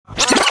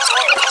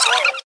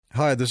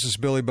Hi, this is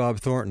Billy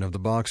Bob Thornton of the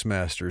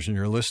Boxmasters, and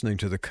you're listening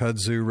to the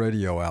Kudzu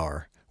Radio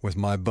Hour with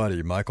my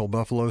buddy Michael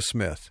Buffalo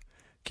Smith,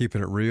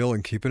 keeping it real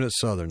and keeping it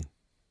southern.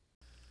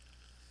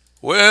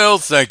 Well,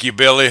 thank you,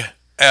 Billy.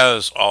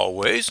 As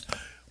always,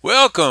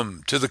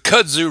 welcome to the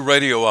Kudzu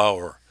Radio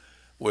Hour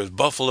with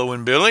Buffalo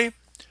and Billy,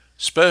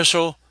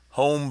 special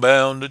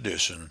homebound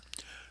edition.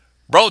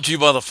 Brought to you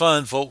by the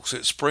fine folks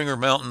at Springer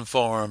Mountain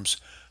Farms.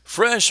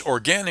 Fresh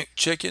organic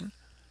chicken,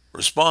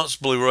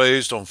 responsibly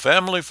raised on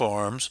family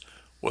farms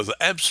with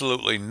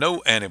absolutely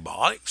no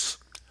antibiotics,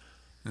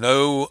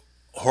 no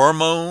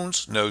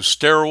hormones, no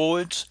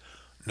steroids,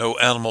 no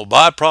animal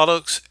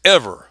byproducts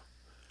ever.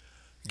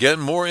 Get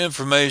more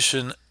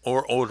information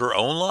or order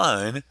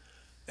online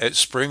at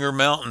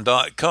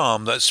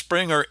SpringerMountain.com. That's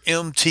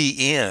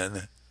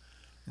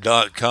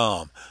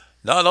SpringerMTN.com.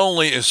 Not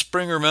only is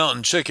Springer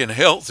Mountain chicken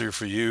healthier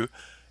for you,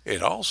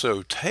 it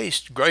also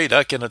tastes great.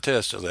 I can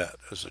attest to that.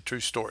 It's a true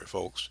story,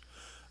 folks.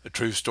 A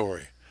true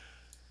story.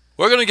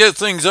 We're going to get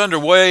things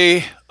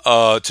underway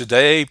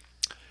today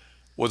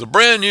with a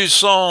brand new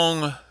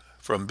song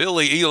from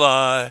Billy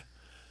Eli,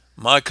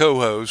 my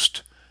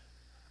co-host,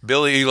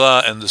 Billy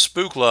Eli and the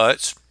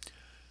Spooklights.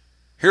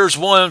 Here's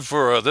one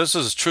for, this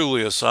is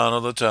truly a sign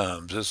of the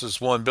times. This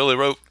is one Billy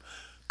wrote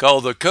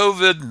called the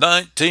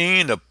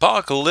COVID-19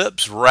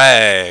 Apocalypse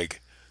Rag.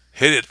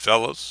 Hit it,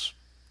 fellas.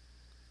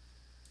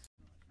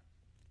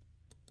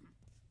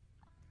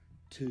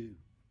 2,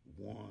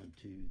 1,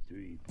 2,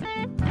 3.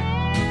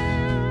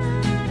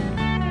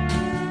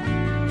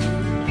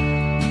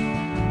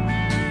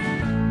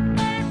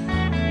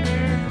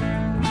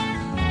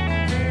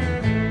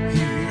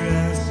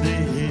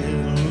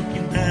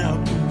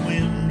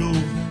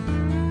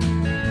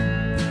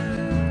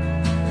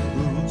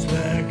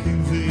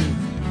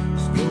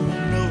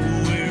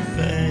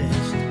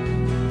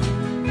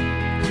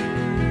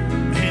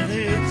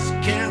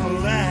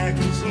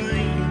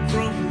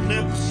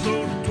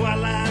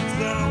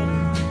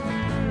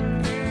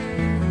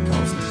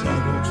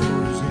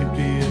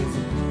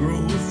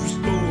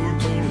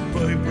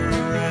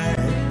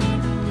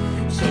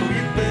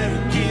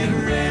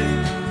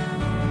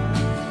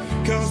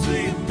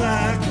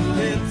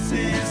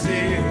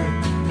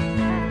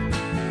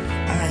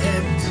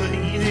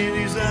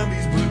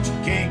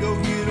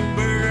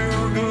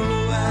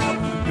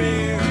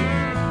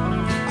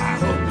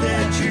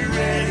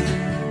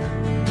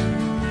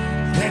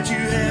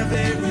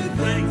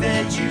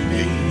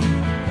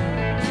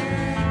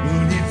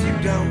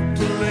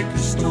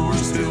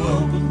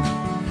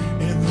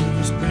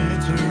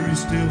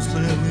 Still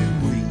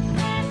selling weed.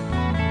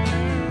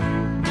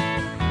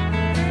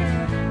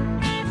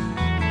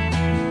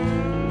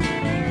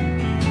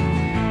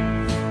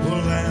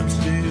 Well, I'm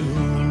still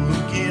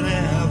looking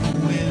out the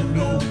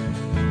window,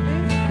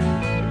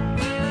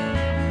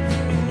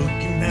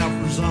 looking out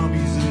for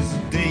zombies as the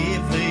day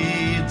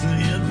fades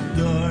in the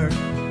dark.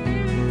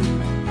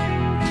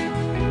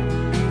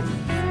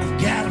 I've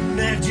got a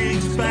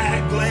magic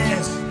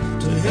spyglass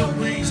to help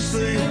me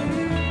see.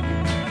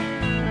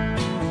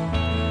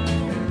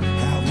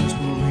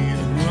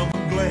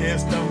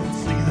 Don't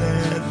see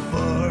that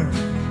far,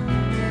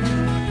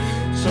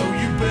 so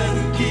you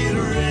better get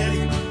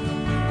ready.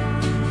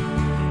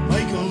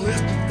 Make a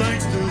list of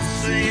things to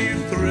see you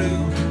through,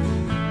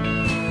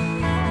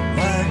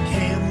 like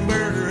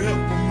hamburger,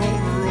 help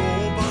promoter,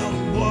 oil,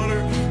 bottled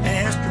water,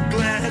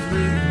 Astroglide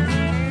room.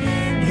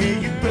 Yeah,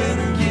 you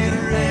better get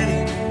ready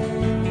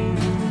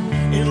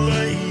and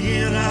lay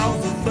in all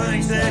the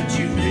things that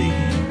you need.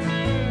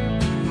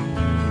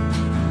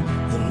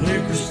 The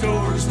liquor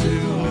store is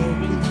still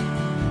open,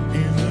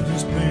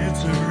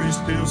 dispenser is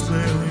still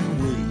selling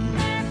weed.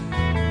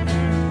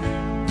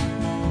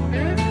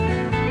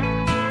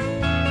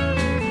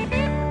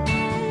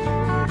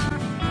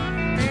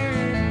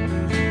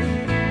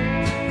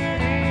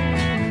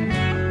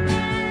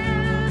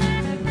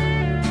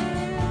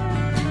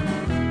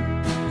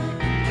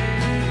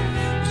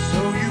 So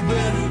you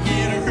better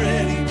get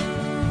ready,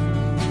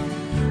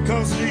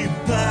 'cause the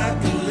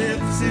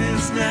apocalypse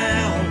is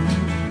now.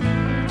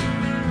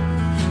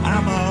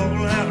 I'm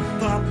all out of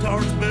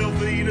Pop-Tarts,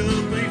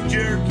 Velveeta, beef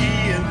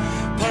jerky, and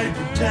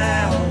paper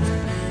towels.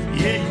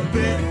 Yeah, you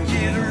better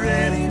get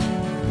ready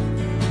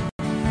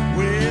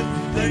with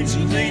the things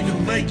you need to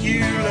make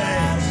you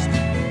last.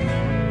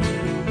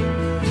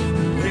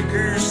 The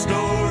liquor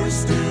store is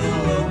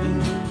still open,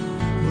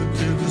 but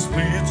the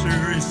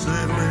dispenser is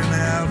settling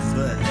out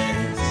fast.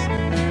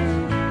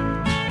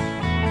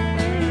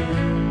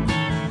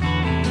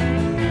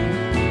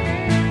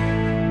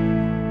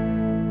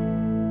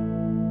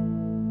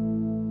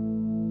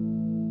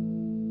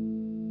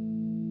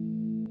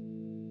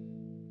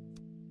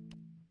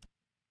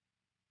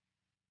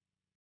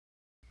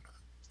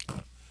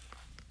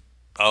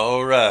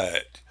 All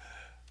right.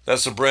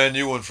 That's a brand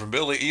new one from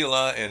Billy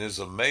Eli and his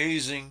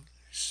amazing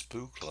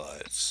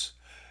Spooklights.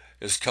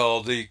 It's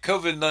called the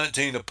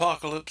COVID-19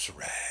 Apocalypse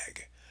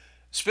Rag.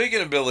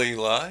 Speaking of Billy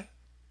Eli,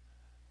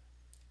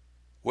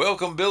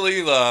 welcome Billy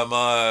Eli,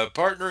 my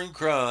partner in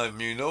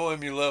crime. You know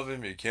him, you love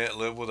him, you can't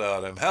live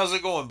without him. How's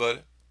it going,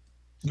 buddy?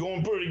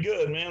 Going pretty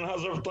good, man.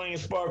 How's everything in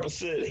Sparkle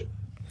City?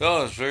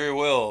 Oh, it's very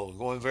well,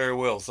 going very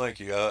well. Thank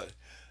you.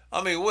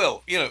 I mean,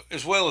 well,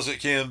 as well as it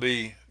can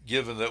be,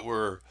 given that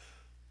we're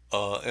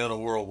in a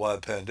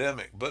worldwide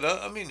pandemic. But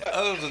I mean,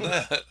 other than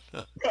that,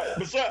 Right.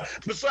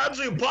 Besides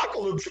the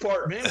apocalypse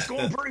part, man, it's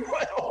going pretty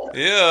well.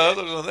 yeah,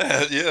 other than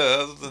that,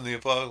 yeah, other than the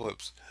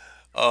apocalypse.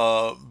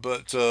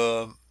 But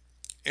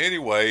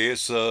anyway,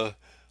 it's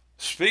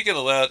speaking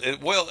of that.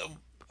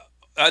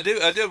 I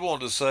did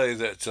want to say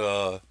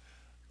that.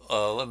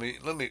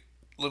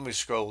 Let me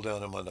scroll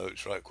down in my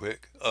notes right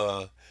quick.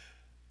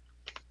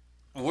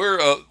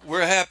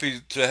 We're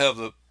happy to have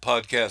the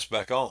podcast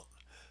back on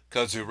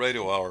Kudzu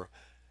Radio Hour,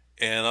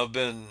 and I've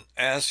been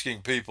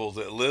asking people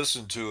that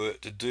listen to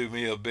it to do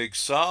me a big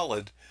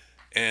solid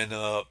and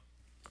let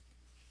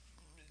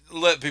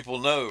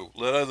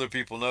other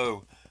people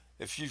know.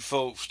 If you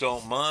folks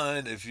don't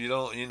mind, if you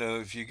don't,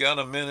 if you got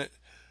a minute,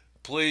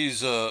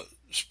 please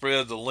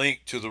spread the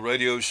link to the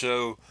radio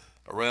show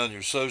around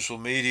your social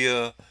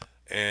media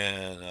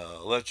and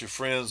let your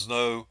friends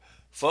know.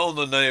 Phone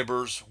the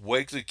neighbors,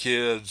 wake the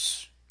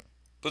kids,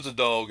 put the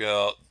dog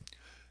out.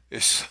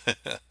 It's,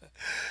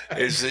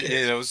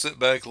 sit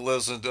back and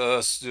listen to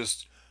us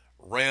just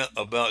rant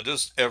about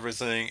just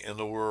everything in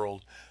the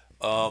world.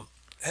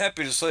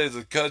 Happy to say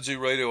the Kudzu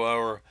Radio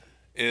Hour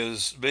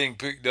is being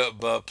picked up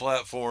by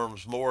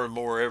platforms more and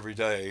more every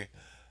day.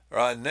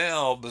 Right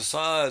now,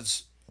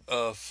 besides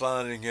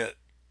finding it,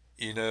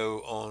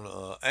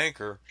 on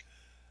Anchor,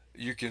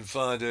 you can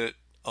find it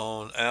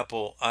on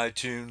Apple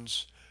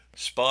iTunes,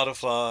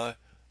 Spotify,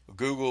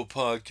 Google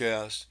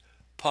Podcast,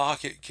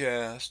 Pocket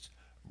Cast,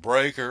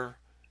 Breaker,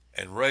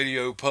 and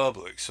Radio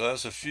Public. So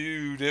that's a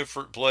few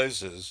different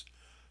places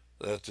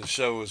that the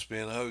show is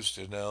being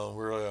hosted now.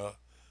 And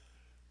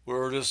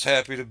we're just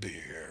happy to be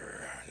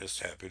here.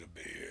 Just happy to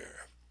be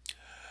here.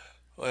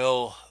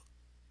 Well,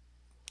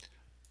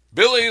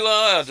 Billy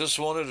Eli, I just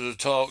wanted to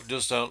talk.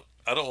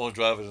 I don't want to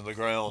drive it in the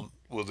ground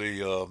with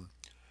the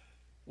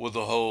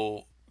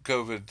whole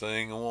COVID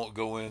thing. I won't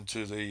go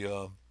into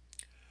the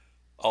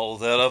all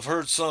of that. I've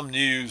heard some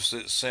news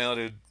that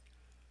sounded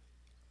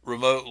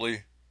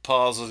remotely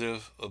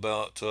positive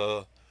about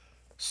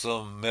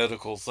some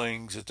medical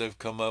things that they've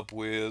come up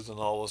with and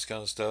all this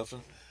kind of stuff.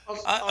 And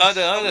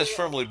I just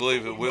firmly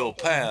believe it will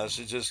pass.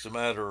 It's just a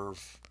matter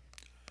of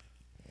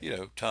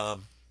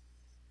time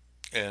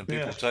and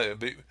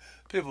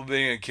people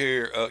being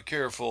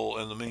careful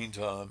in the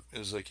meantime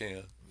as they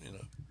can.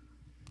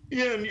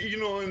 Yeah, and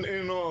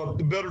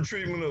the better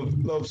treatment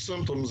of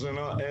symptoms, and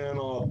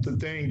the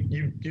thing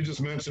you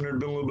just mentioned, there's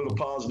been a little bit of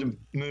positive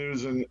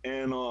news, and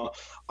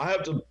I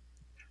have to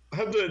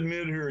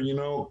admit here,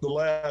 the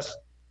last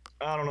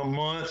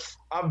month,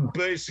 I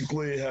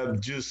basically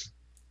have just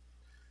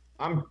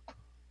I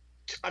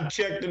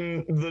checked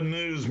in the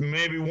news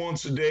maybe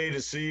once a day to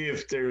see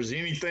if there's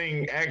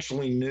anything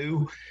actually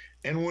new,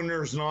 and when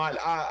there's not,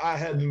 I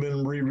hadn't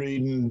been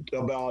rereading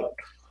about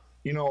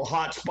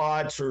hot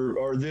spots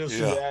or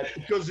this or that,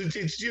 because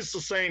it's just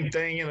the same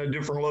thing in a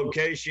different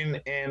location.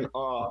 And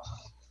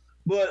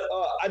but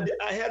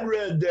I had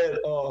read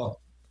that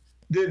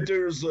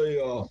there's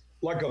a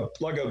like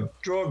a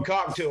drug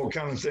cocktail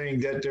kind of thing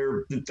that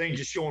the thing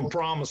is showing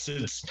promise.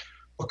 It's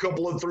a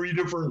couple of 3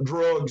 different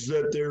drugs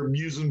that they're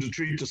using to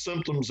treat the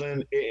symptoms,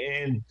 and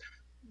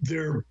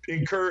they're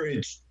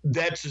encouraged.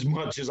 That's as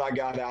much as I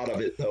got out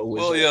of it, though.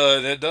 Well, yeah,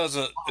 and it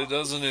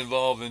doesn't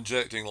involve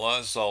injecting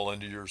Lysol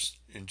into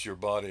your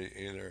body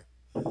either.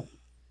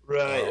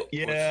 Right?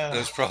 Yeah.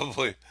 That's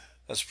probably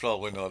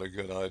not a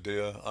good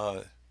idea.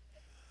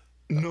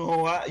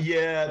 No,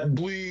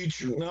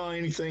 bleach, no,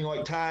 anything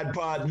like Tide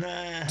Pod,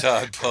 nah.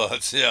 Tide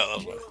Pods, yeah.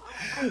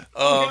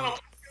 I'm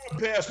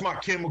past my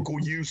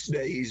chemical use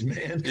days,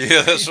 man.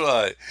 Yeah, that's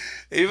right.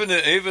 Even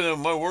in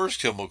my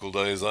worst chemical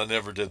days, I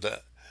never did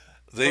that.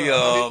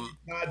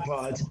 Tide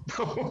Pods.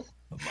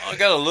 I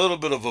got a little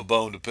bit of a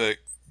bone to pick,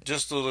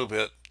 just a little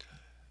bit.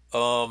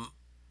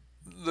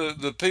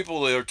 The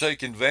people that are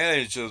taking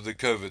advantage of the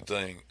COVID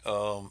thing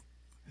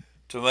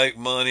to make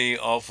money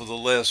off of the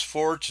less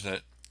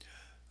fortunate.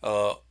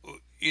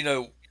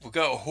 We've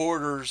got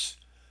hoarders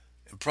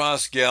and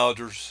price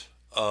gougers.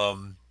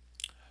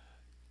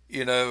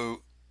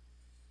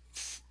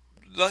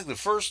 Like the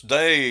first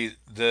day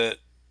that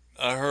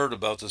I heard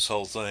about this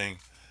whole thing,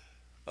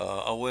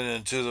 I went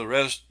into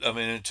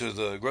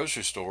the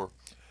grocery store,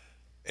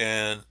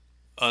 and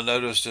I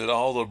noticed that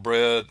all the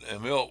bread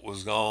and milk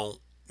was gone.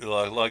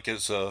 Like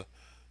it's a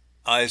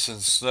ice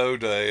and snow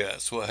day.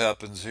 That's what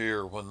happens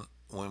here when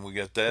we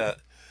get that.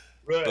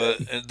 Right.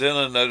 And then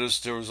I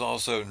noticed there was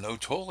also no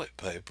toilet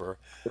paper,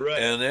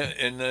 Right.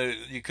 and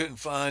you couldn't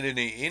find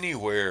any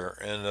anywhere.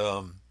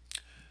 And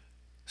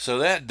so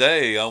that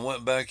day I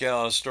went back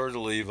out. I started to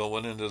leave. I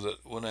went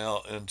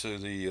out into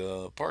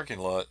the parking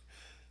lot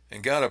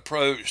and got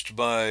approached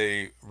by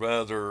a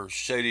rather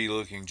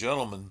shady-looking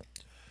gentleman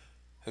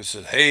who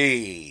said,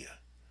 "Hey,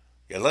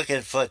 you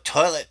looking for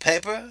toilet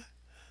paper?"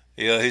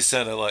 Yeah, he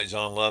sounded like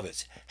John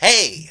Lovitz.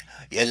 "Hey,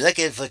 you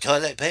looking for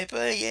toilet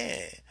paper?"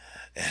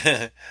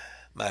 Yeah.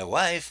 my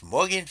wife,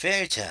 Morgan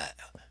Fairchild.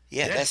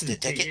 Yeah, that's the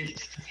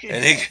ticket.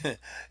 And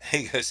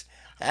he goes,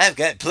 I've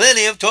got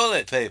plenty of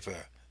toilet paper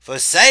for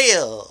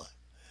sale.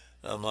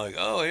 I'm like,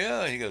 oh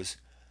yeah. He goes,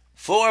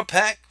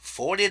 4-pack,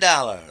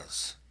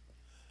 $40.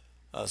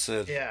 I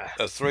said, Yeah.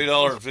 a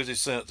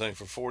 $3.50 thing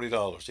for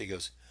 $40. He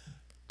goes,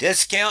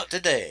 discount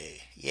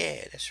today.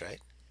 Yeah, that's right.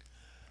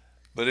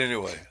 But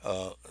anyway,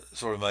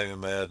 sort of made me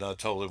mad, and I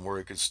told him where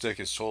he could stick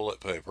his toilet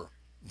paper.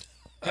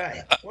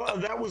 Hey, well,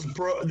 that was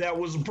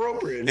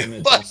appropriate in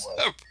its What's own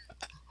way.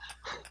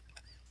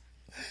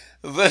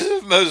 That's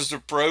the most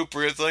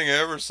appropriate thing I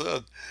ever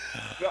said.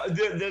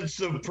 That's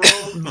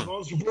the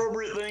most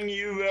appropriate thing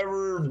you've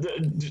ever,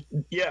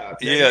 yeah.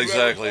 Yeah, you've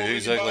exactly, ever told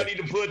exactly. anybody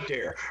to put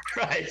there,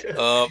 right?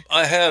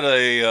 I had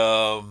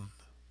a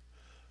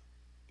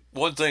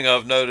one thing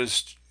I've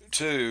noticed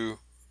too.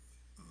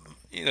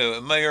 You know,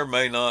 it may or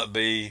may not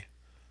be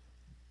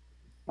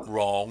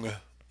wrong.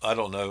 I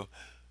don't know.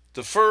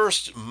 The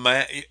first,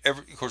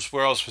 of course,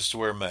 we're all supposed to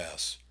wear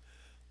masks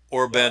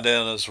or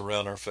bandanas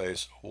around our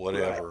face,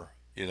 whatever. Right.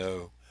 You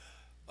know,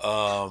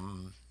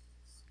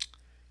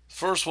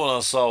 first one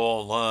I saw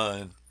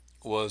online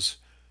was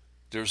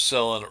they're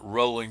selling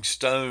Rolling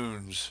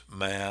Stones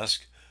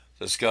mask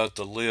that's got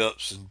the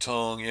lips and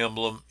tongue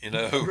emblem, you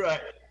know, Right.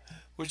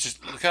 which is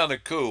kind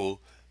of cool.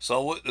 So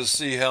I went to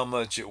see how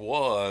much it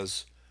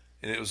was,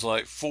 and it was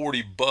like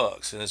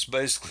 $40, and it's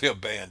basically a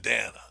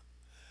bandana.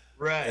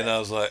 Right. And I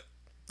was like,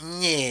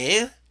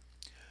 no.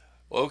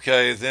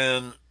 Okay,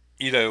 then,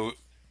 you know,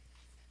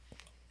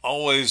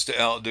 always to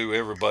outdo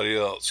everybody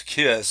else,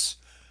 Kiss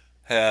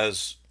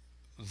has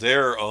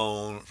their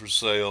own for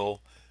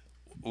sale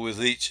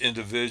with each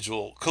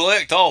individual.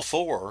 Collect all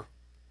four,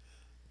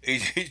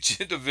 each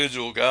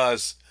individual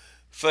guy's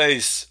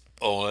face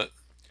on it.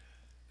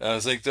 And I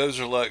think those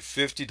are like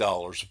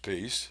 $50 a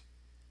piece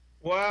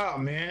Wow,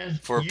 man.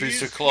 for a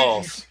piece of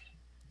cloth.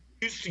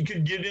 You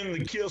could get in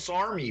the Kiss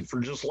Army for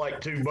just like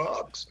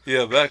 $2.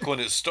 Yeah, back when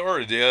it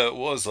started, yeah, it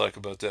was like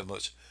about that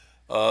much.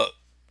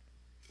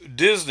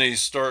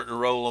 Disney's starting to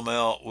roll them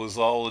out with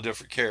all the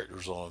different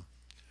characters on them.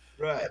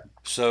 Right.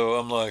 So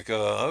I'm like,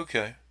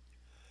 okay.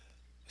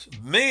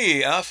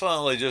 Me, I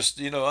finally just,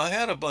 you know, I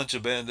had a bunch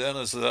of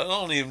bandanas that I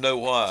don't even know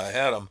why I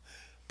had them,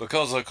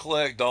 because I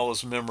collect all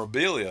this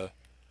memorabilia.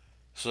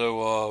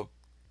 So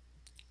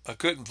I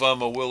couldn't find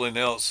my Willie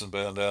Nelson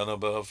bandana,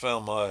 but I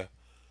found my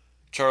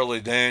Charlie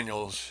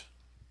Daniels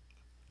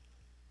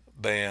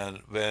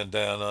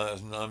bandana,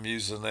 and I'm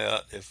using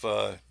that if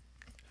I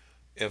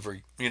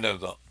ever, you know,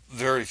 the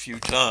very few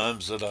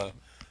times that I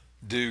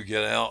do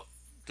get out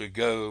to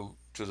go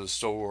to the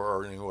store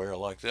or anywhere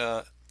like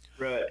that.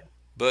 Right.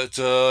 But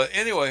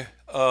anyway,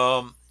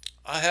 I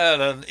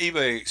had an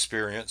eBay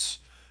experience,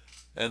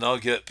 and I'll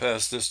get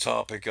past this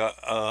topic.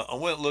 I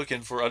went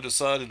looking for, I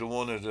decided I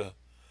wanted to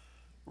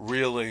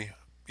really,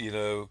 you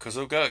know, because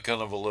I've got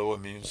kind of a low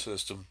immune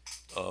system.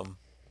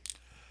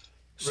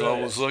 So I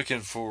Right. was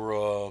looking for,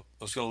 I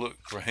was going to look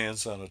for hand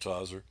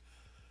sanitizer.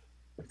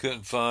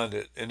 Couldn't find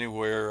it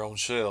anywhere on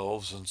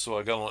shelves, and so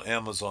I got on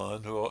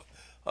Amazon.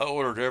 I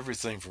ordered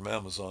everything from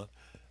Amazon,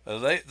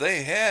 and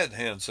they had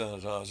hand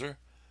sanitizer,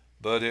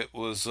 but it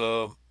was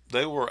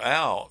they were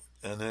out,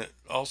 and it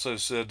also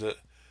said that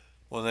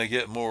when they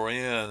get more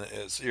in,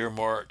 it's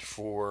earmarked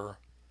for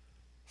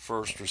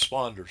first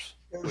responders,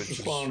 First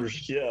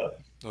responders, yeah.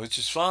 which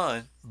is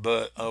fine.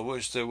 But I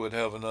wish they would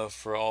have enough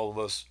for all of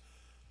us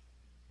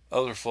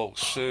other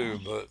folks too.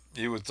 But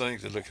you would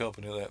think that a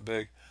company that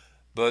big,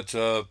 but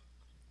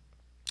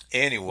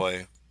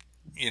anyway,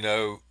 you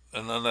know,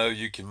 and I know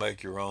you can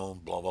make your own,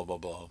 blah blah blah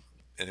blah.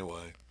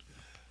 Anyway,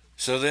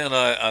 so then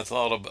I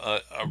thought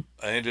about,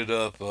 I ended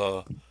up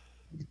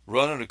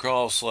running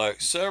across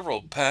like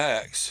several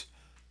packs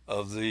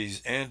of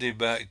these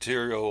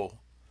antibacterial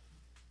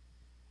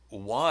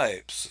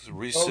wipes,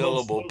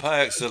 resealable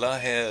packs that I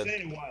had.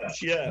 Sandy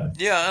wipes, yeah.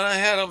 Yeah, and I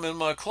had them in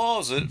my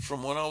closet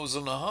from when I was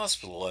in the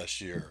hospital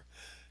last year.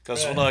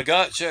 Because when Right. I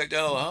got checked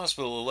out of the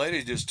hospital, the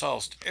lady just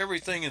tossed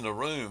everything in the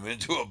room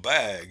into a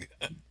bag.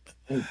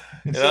 And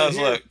I was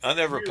like, I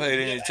never paid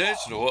any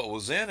attention to what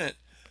was in it,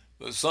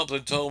 but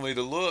something told me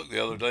to look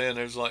the other day, and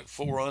there's like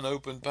 4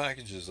 unopened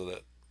packages of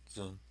that.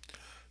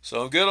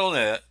 So I'm good on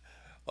that.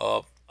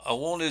 I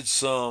wanted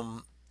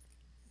some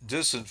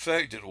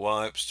disinfectant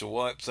wipes to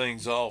wipe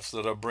things off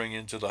that I bring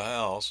into the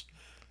house,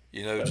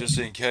 you know, just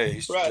in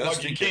case. Right, just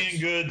like your in case.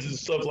 canned goods and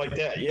stuff like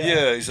that, yeah.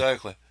 Yeah,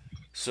 exactly.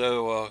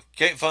 So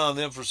can't find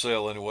them for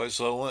sale anyway.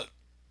 So I went,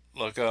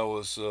 like I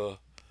was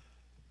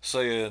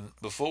saying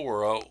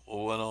before, I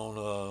went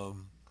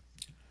on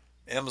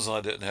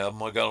Amazon. Didn't have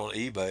them. I got on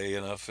eBay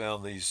and I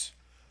found these.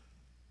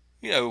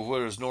 You know,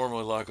 what is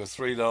normally like a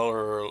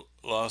 $3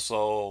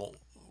 Lysol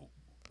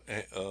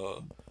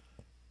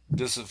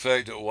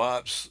disinfectant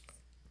wipes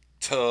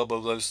tub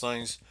of those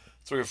things,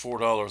 $3 or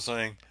 $4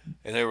 thing,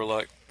 and they were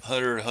like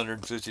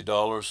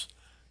 $150.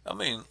 I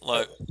mean,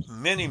 like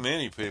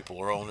many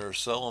people are on there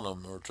selling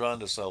them or trying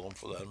to sell them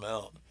for that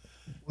amount.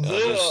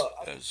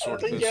 I It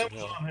sort of think pisses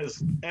me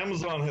off.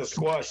 Amazon has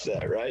squashed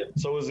that, right?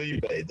 So is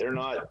eBay. They're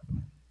not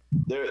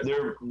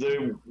They're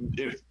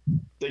if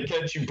they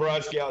catch you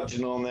price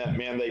gouging on that,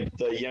 man, they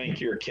yank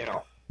your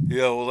account.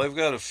 Yeah, well, they've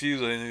got a few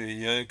they need to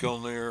yank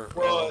on there.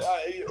 Well,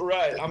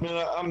 right. I mean,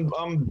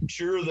 I'm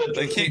sure that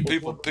They keep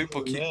people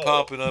keep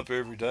popping up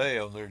every day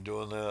on there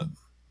doing that.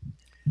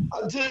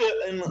 I did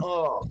it, and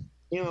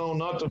you know,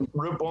 not to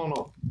rip on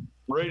a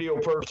radio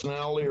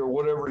personality or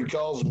whatever he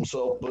calls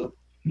himself, but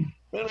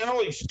man,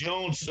 Alex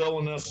Jones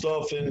selling that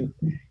stuff and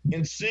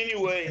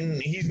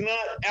insinuating he's not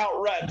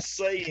outright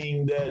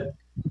saying that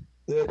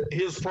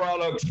his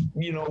products,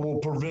 you know, will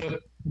prevent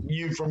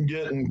you from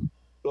getting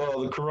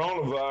the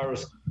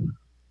coronavirus,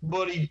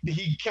 but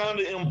he kind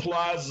of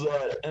implies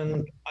that,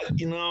 and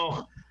you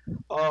know,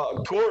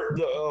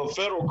 the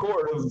federal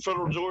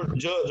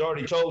judge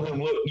already told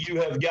him, look, you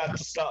have got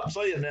to stop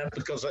saying that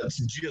because that's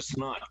just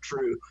not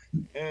true.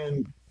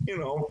 And you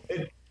know,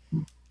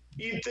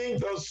 you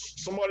think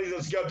somebody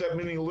that's got that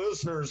many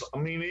listeners, I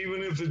mean,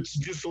 even if it's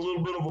just a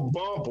little bit of a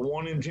bump, a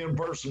 1 in 10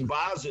 person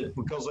buys it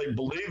because they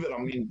believe it. I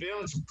mean,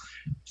 Ben, it's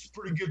a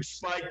pretty good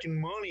spike in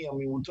money. I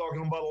mean, we're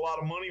talking about a lot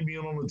of money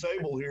being on the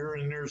table here,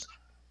 and there's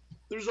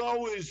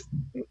always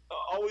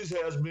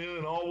has been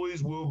and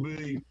always will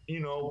be, you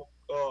know,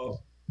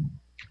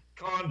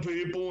 con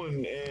people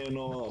and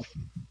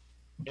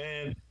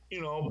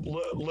you know,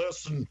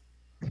 less than,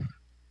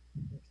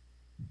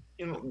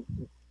 you know,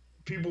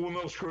 people with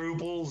no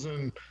scruples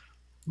and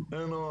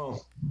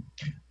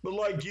but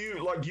like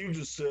you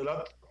just said,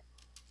 I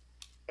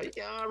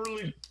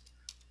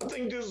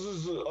think this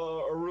is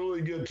a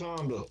really good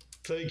time to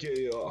take a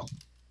you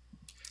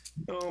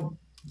know,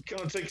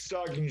 kind of take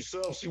stock in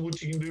yourself, see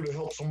what you can do to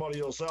help somebody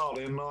else out,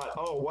 and not,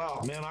 oh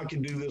wow, man, I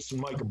can do this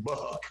and make a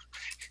buck.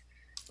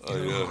 Oh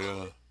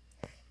yeah.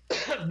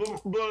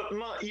 but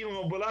not, you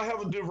know, but I have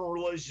a different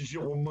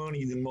relationship with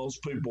money than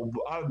most people.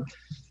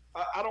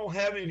 I don't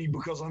have any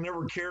because I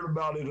never cared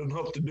about it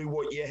enough to do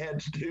what you had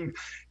to do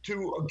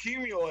to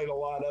accumulate a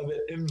lot of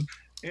it.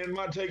 And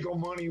my take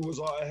on money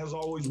has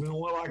always been,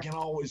 well, I can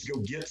always go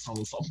get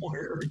some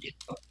somewhere. You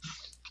know?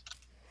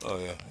 Oh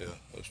yeah,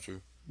 that's true.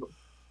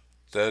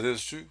 That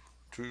is true.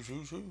 True.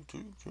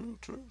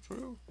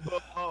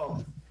 But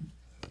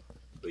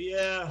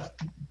yeah.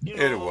 You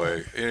know,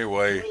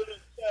 anyway.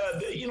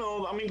 You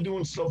know, I mean,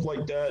 doing stuff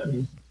like that.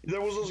 And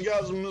there was those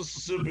guys in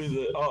Mississippi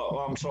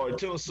that,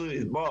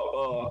 Tennessee,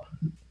 bought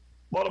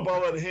up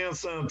all that hand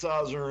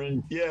sanitizer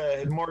and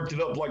had marked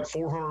it up like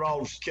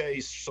 $400 a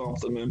case or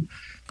something.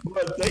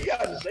 But they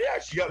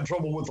actually got in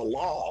trouble with the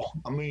law.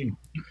 I mean,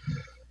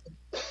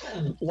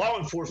 law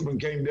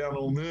enforcement came down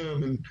on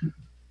them, and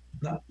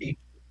I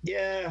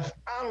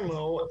don't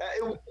know.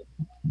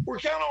 We're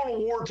kind of on a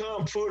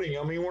wartime footing.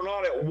 I mean, we're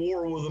not at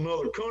war with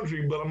another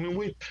country, but I mean,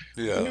 we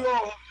all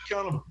have to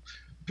kind of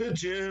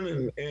pitch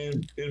in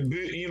and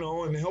be, you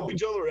know, and help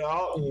each other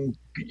out, and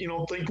you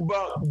know, think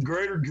about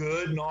greater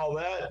good and all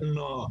that. And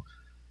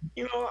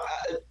you know,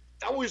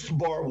 I wish the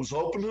bar was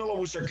open. Hell, I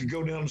wish I could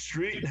go down the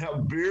street and have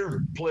a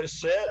beer, play a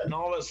set, and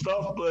all that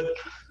stuff. But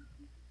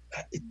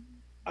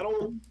I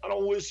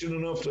don't wish it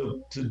enough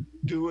to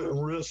do it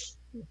and risk,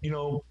 you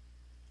know,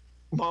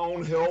 my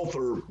own health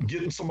or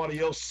getting somebody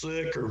else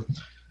sick, or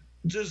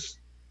just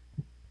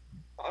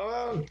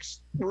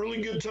it's a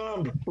really good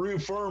time to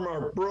reaffirm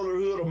our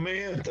brotherhood of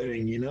man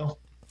thing, you know.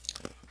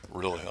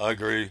 Really, I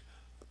agree,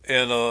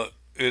 and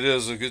it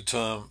is a good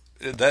time.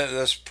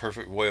 That's a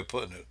perfect way of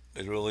putting it.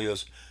 It really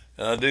is,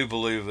 and I do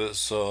believe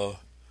it's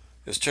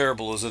as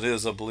terrible as it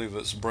is. I believe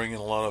it's bringing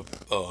a lot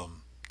of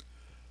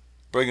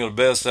bringing the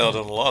best out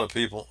in a lot of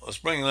people. It's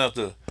bringing out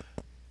the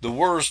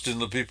worst in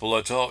the people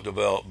I talked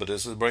about, but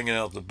it's bringing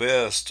out the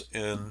best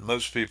in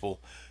most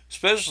people,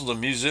 especially the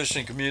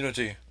musician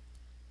community.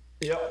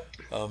 Yep.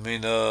 I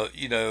mean,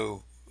 you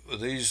know,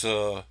 these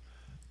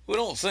we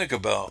don't think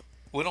about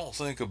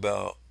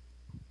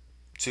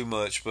too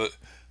much, but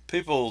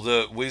people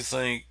that we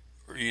think,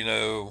 you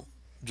know,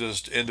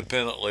 just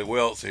independently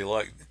wealthy,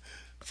 like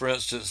for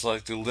instance,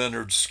 like the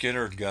Leonard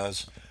Skinner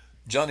guys.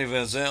 Johnny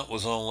Van Zant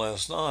was on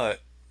last night.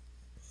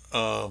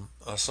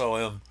 I saw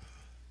him.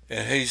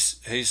 And he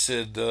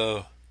said,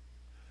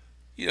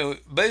 you know,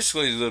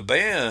 basically the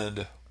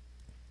band,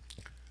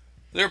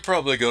 they're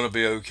probably going to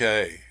be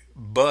okay,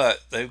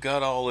 but they've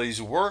got all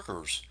these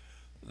workers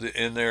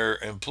in their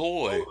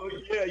employ.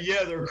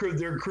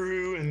 Their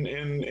crew and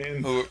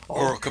who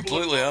are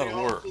completely out of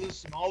work.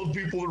 And all the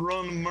people that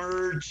run the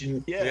merch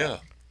and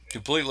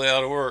completely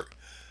out of work.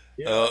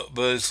 Yeah.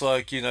 But it's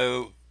like, you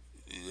know,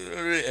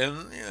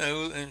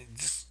 and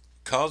just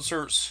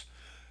concerts.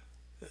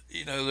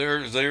 You know,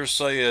 they're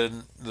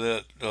saying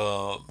that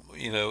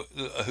you know,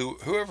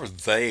 whoever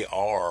they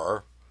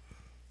are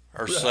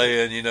right.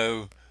 saying, you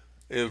know,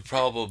 it would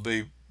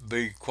probably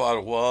be quite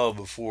a while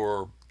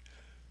before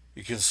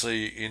you can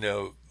see, you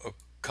know, a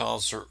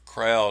concert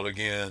crowd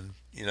again,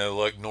 you know,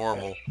 like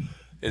normal.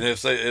 And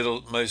if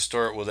it may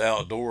start with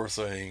outdoor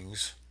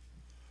things.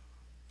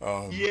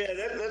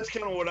 That's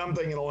kind of what I'm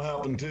thinking will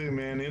happen too,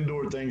 man.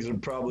 Indoor things are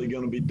probably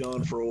going to be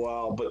done for a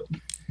while, but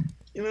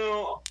you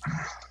know.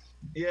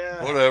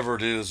 Yeah. Whatever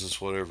it is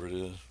whatever it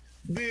is.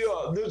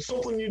 There's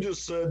something you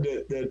just said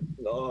that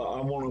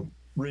I want to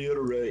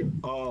reiterate,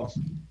 and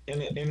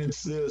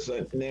it's this.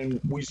 And then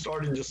we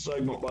started this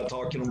segment by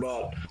talking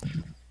about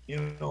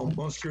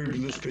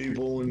unscrupulous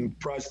people and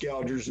price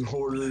gougers and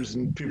hoarders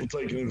and people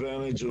taking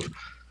advantage of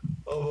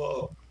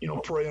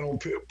preying on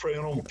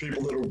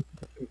people that are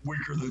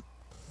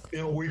in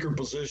a weaker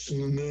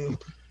position than them.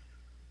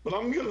 But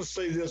I'm going to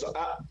say this: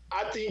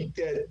 I think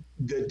that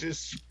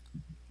this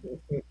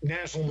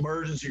national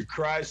emergency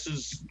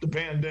crisis, the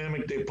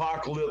pandemic, the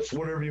apocalypse,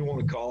 whatever you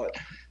want to call it,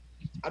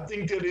 I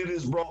think that it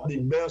has brought the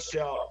best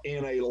out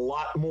in a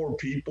lot more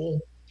people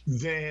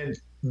than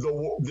the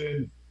ones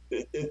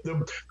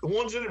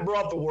that it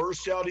brought the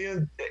worst out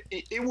in.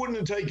 It wouldn't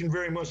have taken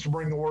very much to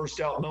bring the worst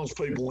out in those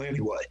people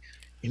anyway.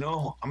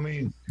 I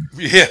mean,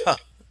 Yeah.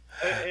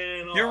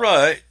 and You're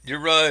right. You're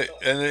right.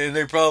 And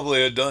they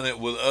probably had done it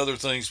with other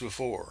things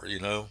before,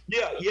 yeah,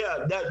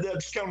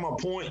 that's kind of my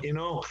point.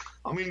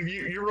 I mean,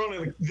 you're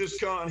running this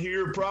con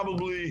here,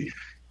 probably,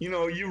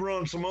 you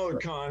run some other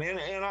con,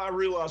 and I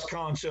realize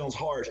con sounds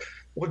harsh.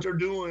 What they're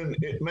doing,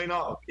 it may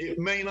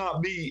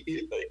not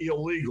be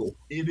illegal.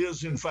 It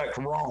is in fact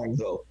wrong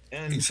though,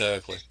 and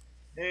Exactly.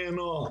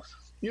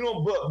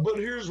 but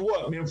here's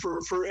what, man.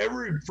 For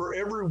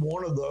every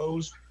one of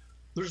those,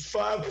 there's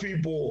 5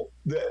 people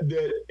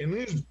that and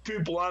these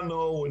people I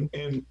know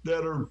and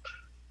that are,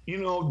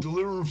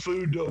 delivering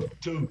food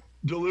to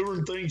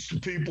delivering things to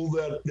people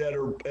that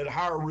are at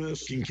higher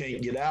risk and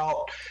can't get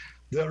out,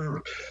 that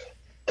are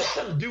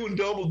doing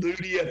double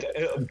duty at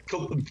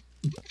the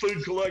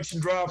food collection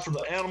drive for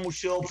the animal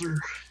shelter.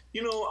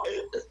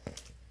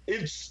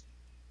 It's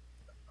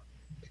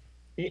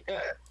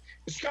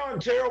kind of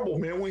terrible,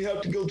 man. We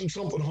have to go through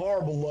something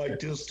horrible like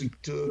this to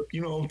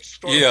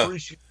start Yeah.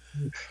 appreciating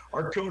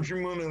our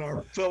countrymen and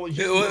our fellow It,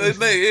 humans.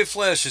 it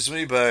flashes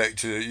me back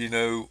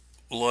to,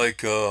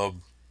 like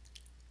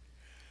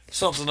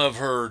something I've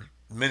heard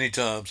many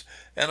times,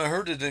 and I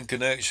heard it in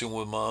connection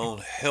with my own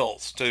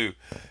health too.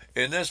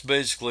 And that's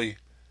basically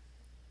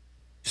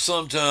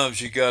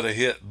sometimes you got to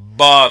hit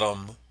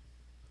bottom,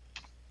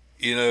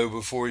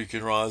 before you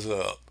can rise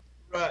up.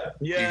 Right.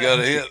 Yeah.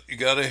 You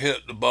got to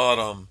hit the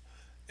bottom,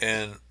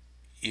 and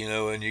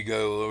and you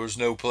go. There's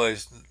no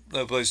place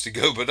to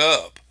go but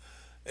up,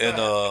 and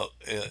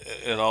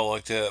and all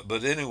like that.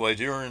 But anyway,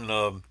 during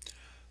like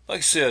I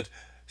said,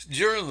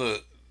 during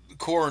the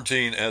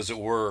quarantine, as it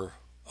were,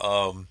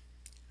 but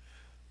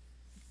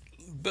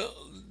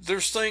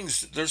there's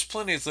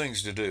plenty of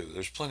things to do.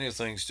 There's plenty of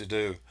things to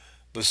do.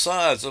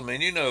 Besides, I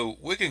mean,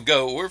 we can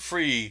go. We're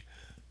free.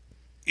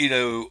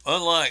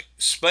 Unlike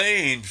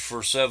Spain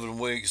for 7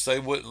 weeks, they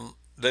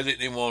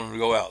didn't even want them to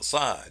go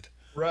outside,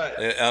 Right.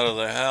 out of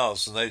their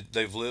house, and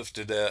they've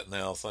lifted that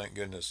now. Thank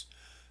goodness.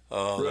 They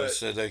Right.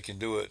 said they can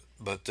do it,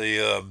 but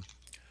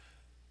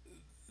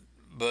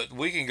but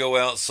we can go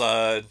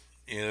outside.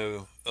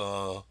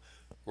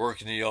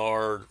 Work in the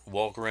yard,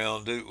 walk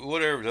around, do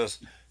whatever it does,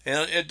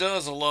 and it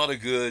does a lot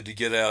of good to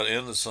get out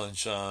in the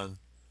sunshine.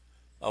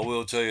 I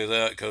will tell you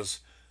that because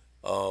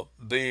I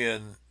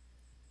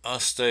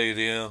stayed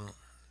in,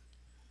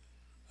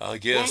 I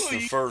guess, Well, the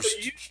you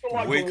first used to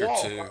like week to or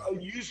walk. two.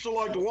 You used to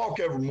like to walk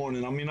every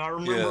morning. I mean,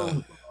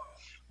 Yeah,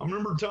 I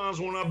remember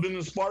times when I've been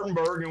in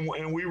Spartanburg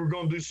and we were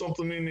going to do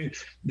something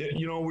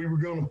we were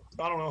going to,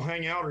 I don't know,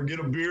 hang out or get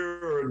a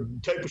beer or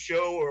tape a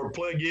show or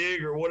play a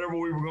gig or whatever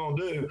we were going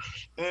to do.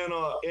 And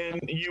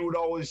you would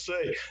always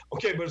say,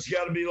 okay, but it's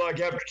got to be like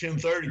after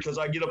 10:30 because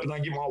I get up and I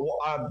get my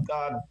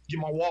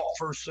walk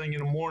first thing in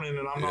the morning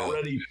and I'm not yeah,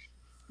 ready.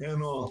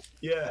 And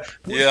yeah,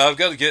 yeah. I've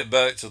got to get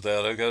back to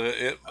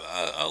that.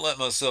 I let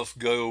myself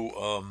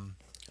go.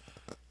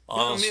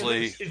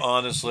 Honestly,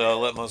 I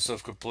let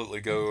myself completely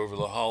go over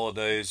the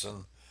holidays,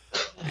 and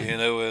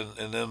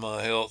and then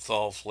my health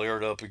all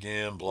flared up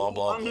again. Blah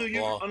blah blah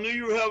blah. I knew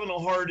you were having a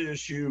heart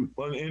issue,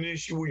 an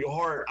issue with your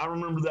heart. I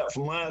remember that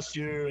from last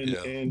year,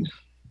 Yeah,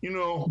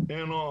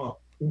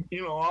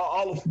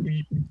 all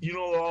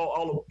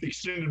the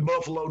extended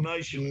Buffalo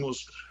Nation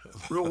was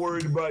real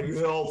worried about your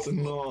health,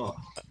 and so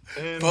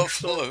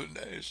Buffalo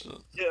Nation.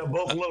 yeah,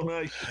 Buffalo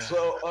Nation.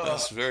 So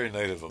That's very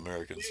Native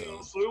American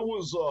sound. so it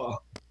was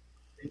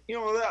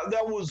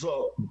that was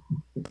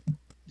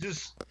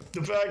just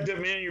the fact that,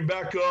 man, you're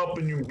back up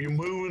and you're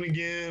moving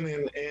again,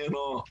 and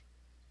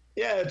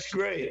yeah, it's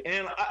great.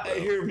 And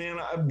here, man,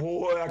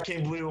 boy, I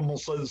can't believe I'm gonna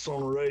say this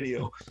on the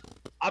radio.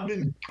 I've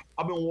been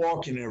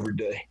walking every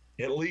day,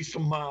 at least a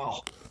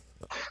mile.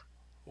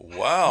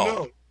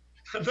 Wow,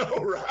 No, no,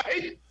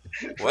 right?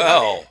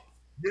 wow,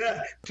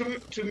 Yeah,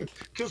 because to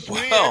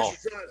me, wow.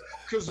 exercise,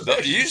 because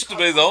That used to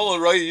be the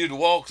only way you'd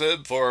walk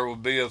that far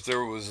would be if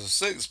there was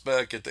a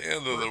 6-pack at the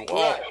end of the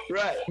walk.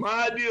 right.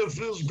 My idea of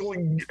physical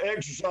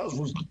exercise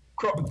was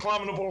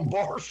climbing up on a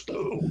bar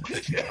stool.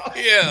 Yeah,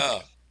 Yeah.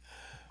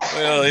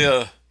 Well,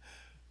 yeah.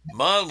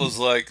 Mine was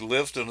like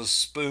lifting a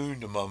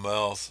spoon to my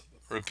mouth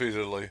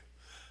repeatedly.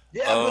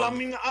 yeah, but I Um,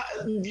 mean, I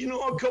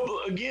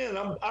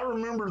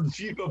remember a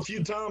few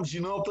times,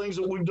 things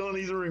that we've done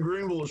either in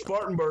Greenville or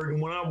Spartanburg,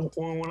 and when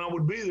I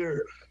would be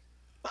there,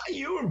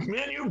 You were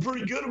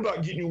pretty good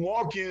about getting your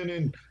walk in,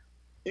 and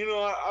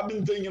I've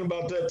been thinking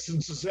about that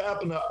since this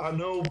happened. I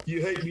know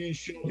you hate being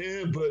shown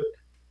in, but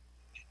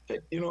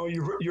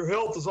your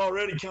health is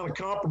already kind of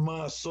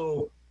compromised.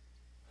 So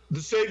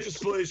the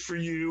safest place for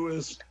you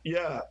is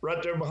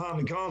right there behind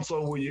the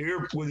console with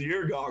your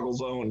ear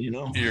goggles on.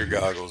 Ear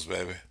goggles,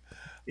 baby.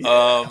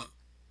 Yeah.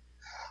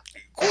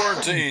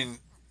 Quarantine.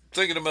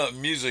 Thinking about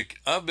music,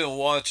 I've been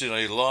watching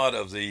a lot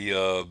of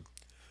the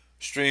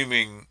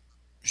streaming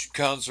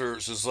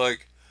concerts. It's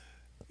like,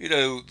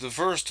 the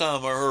first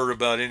time I heard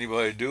about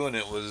anybody doing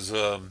it was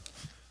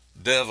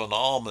Devin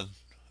Allman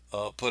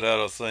put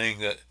out a thing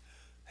that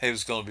he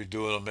was going to be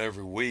doing them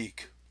every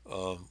week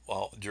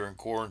during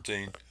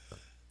quarantine.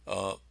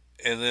 And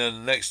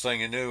then next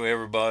thing you knew,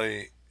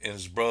 everybody and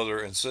his brother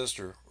and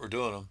sister were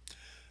doing them.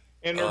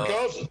 And their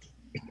cousin.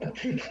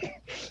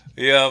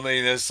 Yeah, I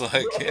mean, it's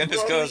like, and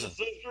his cousin.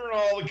 Sister and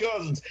all the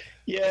cousins.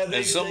 Yeah.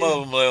 And some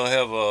of them, they'll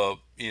have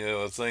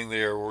a thing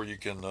there where you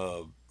can,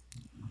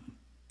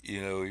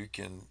 you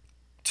can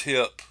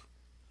tip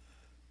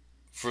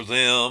for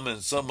them,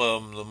 and some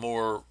of them, the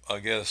more, I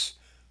guess,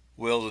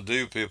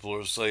 well-to-do people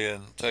are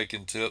saying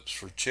taking tips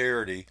for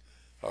charity,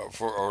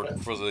 for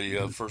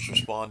the first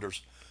responders,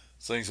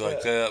 things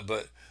like that.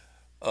 But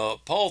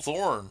Paul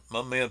Thorne,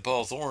 my man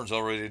Paul Thorne's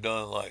already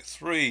done like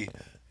 3.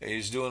 And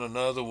he's doing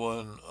another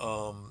one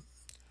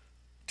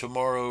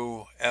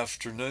tomorrow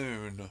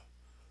afternoon,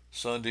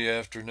 Sunday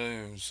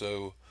afternoon.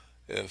 So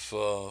if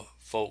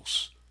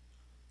folks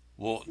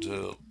want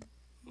to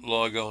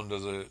log on to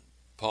the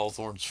Paul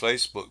Thorne's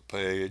Facebook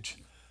page,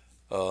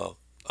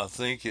 I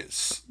think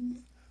it's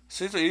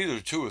either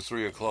 2 or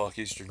 3 o'clock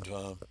Eastern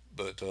time,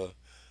 but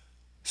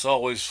it's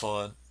always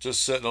fun,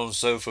 just sitting on the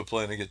sofa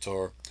playing a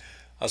guitar.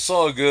 I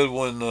saw a good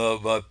one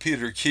by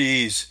Peter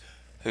Keys,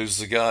 who's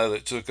the guy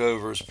that took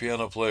over as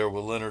piano player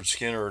with Leonard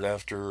Skinner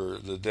after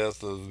the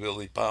death of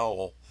Billy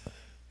Powell.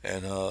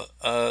 And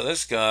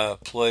this guy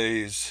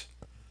plays,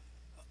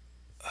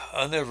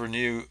 I never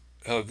knew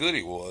how good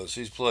he was.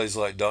 He plays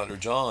like Dr.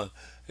 John.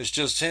 It's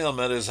just him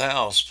at his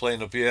house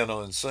playing the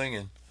piano and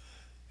singing.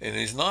 And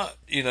he's not,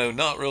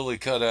 not really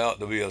cut out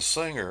to be a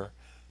singer,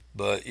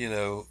 but,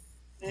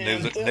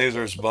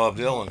 neither is Bob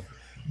Dylan.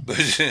 But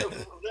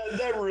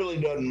that really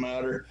doesn't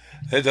matter.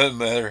 It doesn't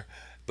matter.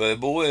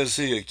 But boy, is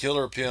he a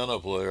killer piano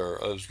player.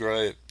 It was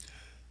great.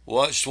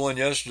 Watched one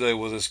yesterday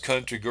with this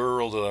country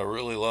girl that I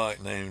really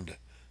like named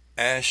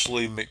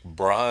Ashley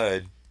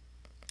McBride.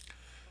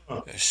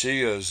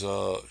 She is,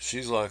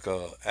 she's like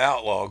a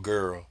outlaw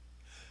girl.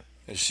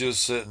 And she's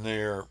sitting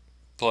there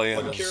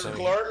playing. Like Kara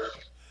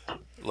Clark?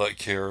 Like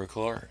Kara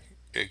Clark.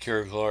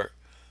 Kara Clark.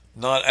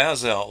 Not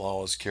as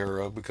outlaw as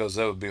Kara, because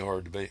that would be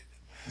hard to beat.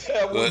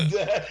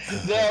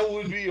 That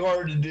would be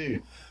hard to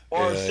do.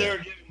 Or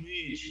Sarah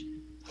Beach.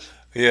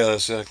 Yeah,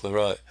 that's exactly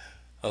right.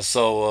 I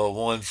saw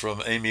one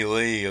from Amy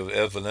Lee of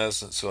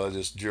Evanescence, who I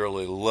just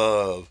dearly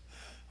love.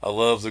 I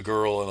love the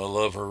girl and I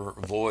love her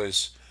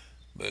voice,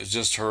 but it's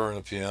just her and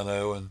the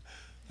piano. And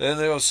then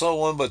there was saw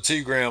one by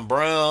T. Graham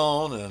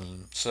Brown,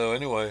 and so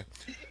anyway.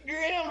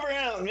 Graham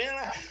Brown, man,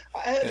 I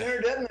hadn't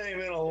heard that name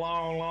in a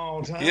long,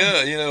 long time.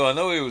 Yeah, I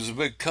know he was a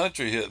big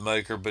country hit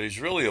maker, but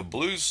he's really a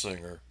blues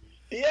singer.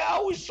 Yeah, I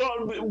always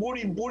thought what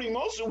he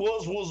mostly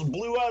was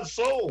Blue-Eyed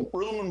Soul,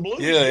 rhythm and blues.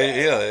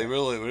 Yeah, he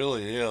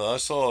really, yeah. I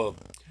saw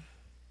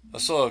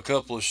a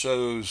couple of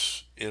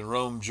shows in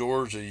Rome,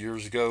 Georgia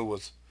years ago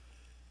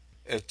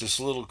at this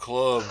little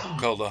club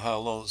called the High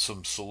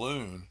Lonesome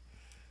Saloon.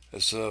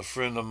 It's a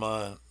friend of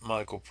mine,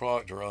 Michael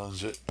Proctor,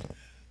 owns it,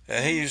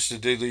 and he used to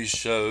do these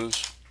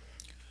shows.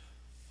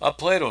 I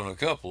played on a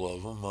couple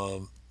of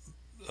them,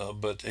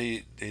 but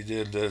he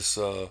did this.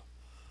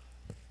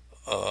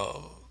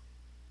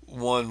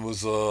 One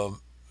was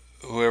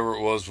whoever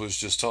it was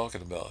just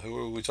talking about. Who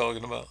were we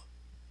talking about?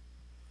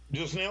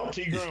 Just now,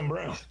 T. Graham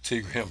Brown.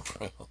 T. Graham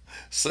Brown.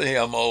 See,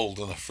 I'm old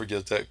and I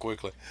forget that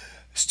quickly.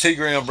 It's T.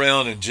 Graham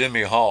Brown and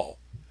Jimmy Hall.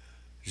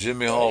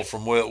 Jimmy Hall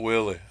from Wet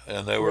Willie,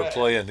 and they were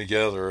playing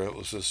together. It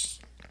was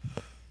just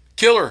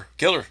killer.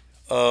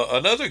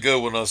 Another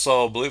good one I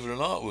saw, believe it or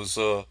not, was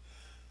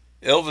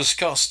Elvis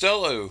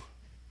Costello,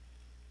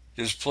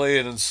 just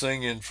playing and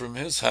singing from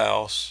his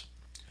house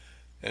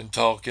and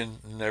talking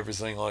and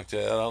everything like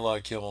that. I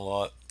like him a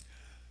lot.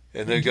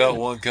 And they got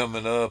one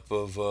coming up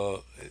of,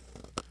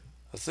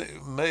 I think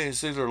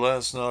it's either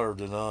last night or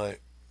tonight.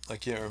 I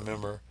can't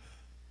remember.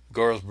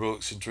 Garth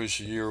Brooks and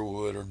Trisha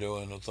Yearwood are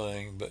doing a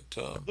thing, but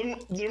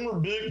them are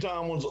big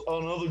time ones.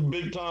 Another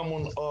big time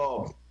one.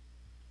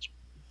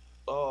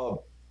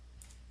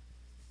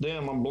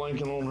 Damn, I'm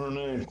blanking on her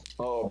name.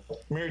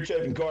 Mary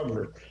Chapin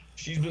Carpenter.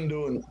 She's been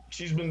doing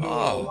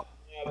a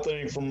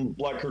thing from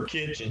like her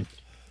kitchen.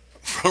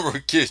 From her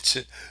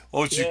kitchen.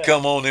 Won't you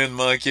come on in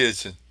my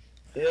kitchen?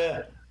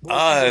 Yeah.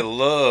 I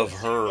love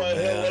her, man.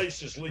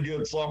 Hellaciously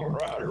good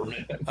songwriter,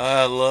 man.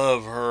 I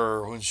love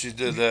her. When she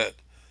did that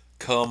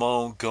Come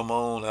On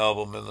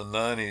album in the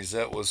 90s,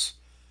 that was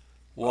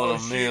one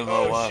of me and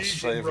my wife's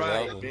favorite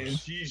albums. Man.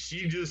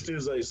 She just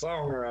is a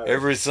songwriter.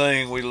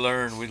 Everything we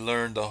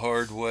learned the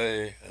hard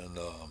way, and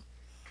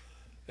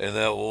And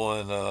that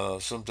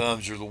one,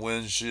 sometimes you're the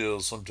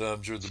windshield,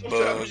 sometimes you're the bug.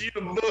 Sometimes you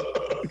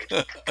the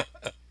bug.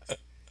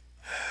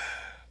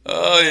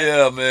 Oh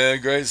yeah,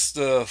 man, great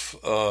stuff.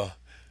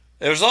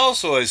 There's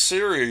also a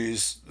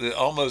series that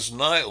almost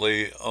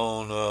nightly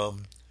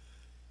on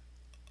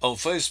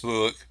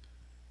Facebook.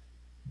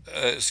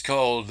 It's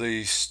called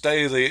the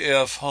Stay the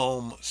F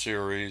Home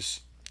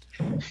series.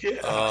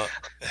 Yeah. Uh,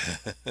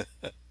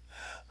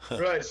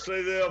 Right.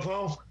 Stay the F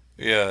home.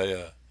 yeah,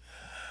 yeah.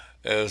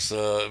 As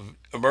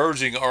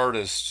emerging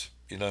artists,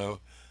 so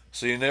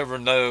you never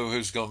know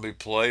who's going to be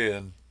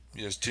playing.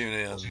 Just tune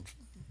in.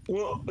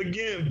 Well,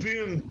 again,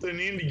 being an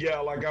indie guy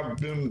like I've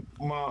been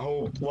my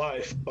whole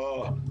life,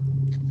 there's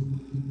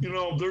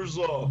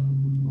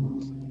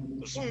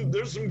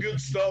some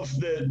good stuff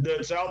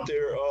that's out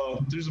there.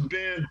 There's a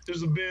band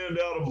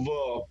out of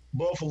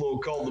Buffalo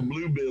called the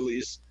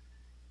Bluebillies,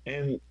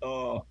 and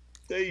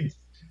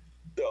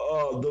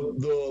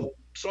the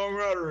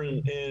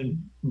songwriter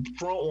and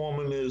front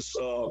woman is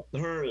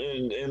her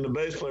and the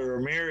bass player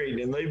are married,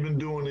 and they've been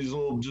doing these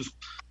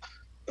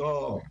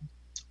uh,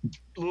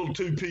 little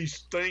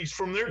two-piece things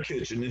from their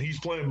kitchen, and he's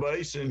playing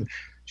bass and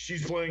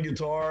she's playing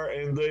guitar,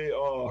 and they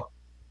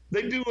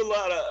do a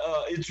lot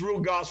of it's real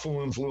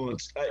gospel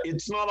influence.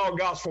 It's not all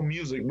gospel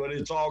music, but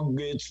it's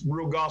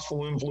real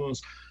gospel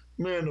influence.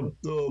 Man,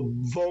 the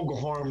vocal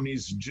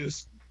harmonies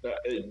just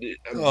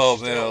Oh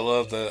man, I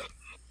love that.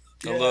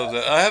 I love yeah.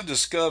 that. I have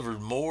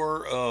discovered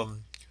more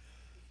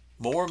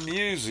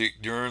music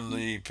during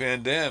the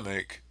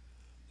pandemic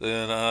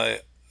than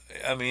I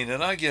mean,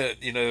 and I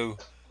get having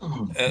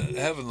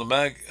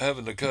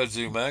having the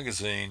Kudzu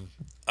magazine,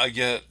 I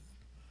get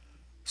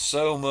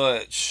so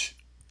much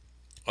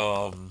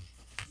um,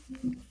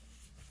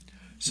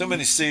 so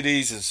many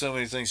CDs and so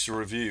many things to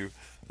review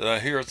that I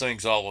hear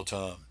things all the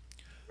time.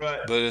 Right.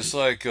 But it's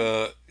like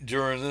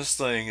during this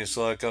thing, it's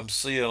like I'm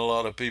seeing a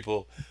lot of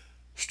people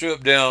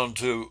stripped down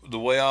to the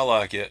way I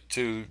like it,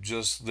 to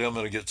just them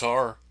and a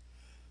guitar.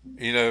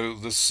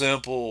 The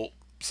simple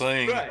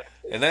thing, Right.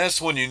 and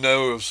that's when you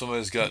know if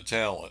somebody's got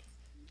talent.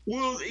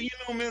 Well,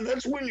 man,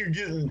 that's when you're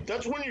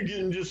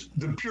getting just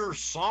the pure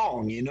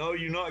song.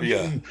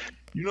 Yeah,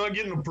 You're not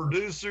getting a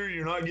producer,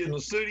 you're not getting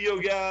the studio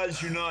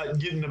guys, you're not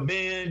getting a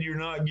band, you're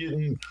not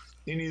getting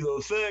any of the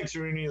effects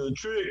or any of the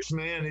tricks,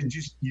 man.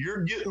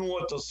 You're getting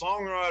what the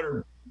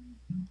songwriter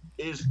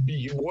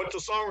what the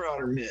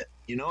songwriter meant.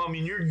 I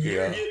mean, you're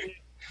yeah. getting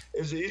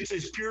it's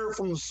as pure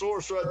from the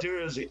source right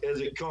there as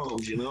it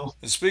comes.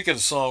 And speaking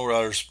of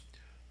songwriters,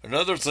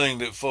 another thing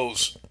that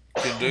folks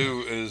can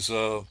do is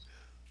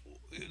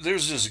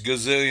there's just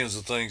gazillions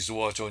of things to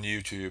watch on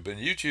YouTube, and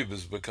YouTube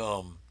has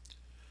become,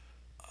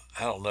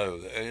 I don't know.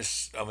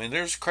 I mean,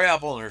 there's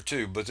crap on there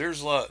too, but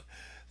there's a lot.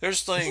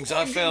 There's things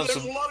I found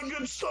There's some. a lot of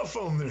good stuff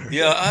on there.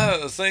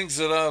 Yeah, things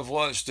that I've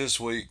watched this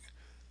week.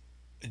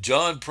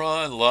 John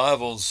Prine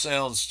live on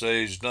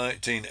Soundstage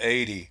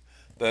 1980,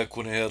 back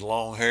when he had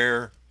long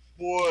hair.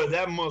 Boy,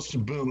 that must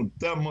have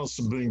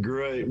been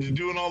great. He's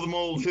doing all them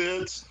old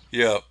hits.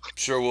 Yeah,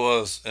 sure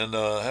was, and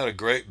had a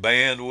great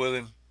band with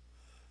him.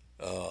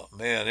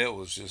 Man, it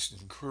was just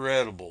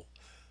incredible.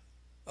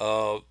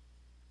 Uh,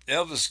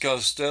 Elvis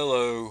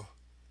Costello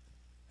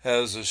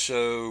has a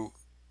show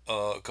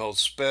called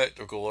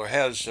Spectacle, or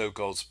had a show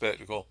called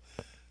Spectacle,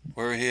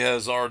 where he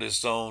has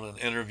artists on and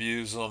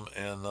interviews them,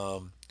 and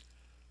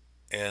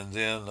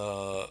then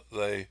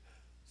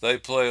they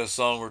play a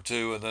song or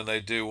two, and then they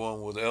do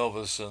one with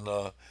Elvis.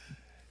 And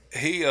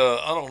he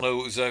I don't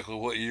know exactly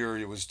what year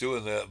he was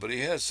doing that, but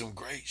he had some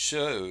great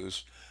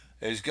shows.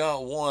 And he's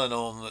got one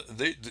on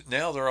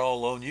now they're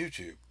all on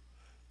YouTube.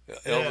 Yeah.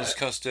 Elvis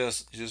Costello,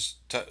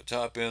 just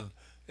type in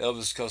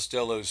Elvis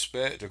Costello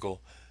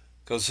Spectacle,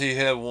 because he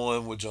had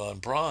one with John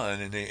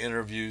Prine, and he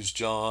interviews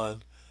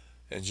John,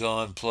 and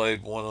John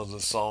played one of the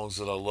songs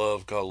that I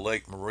love called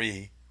Lake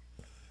Marie,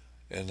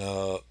 and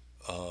uh,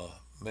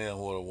 man,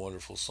 what a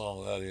wonderful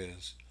song that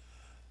is.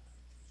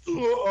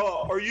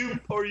 Are you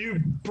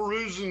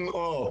perusing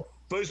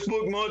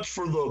Facebook much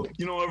for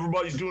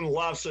everybody's doing a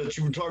live set?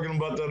 You were talking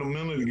about that a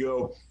minute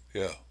ago.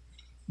 Yeah,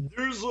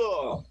 There's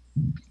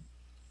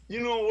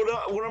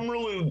what I'm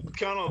really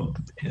kind of,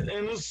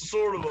 and this is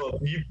sort of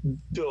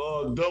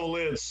a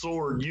double-edged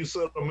sword. You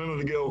said a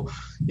minute ago,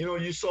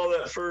 you saw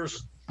that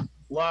first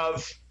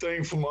live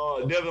thing from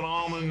Devin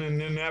Allman,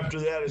 and then after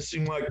that, it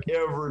seemed like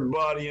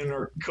everybody and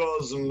their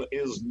cousin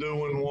is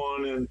doing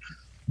one, and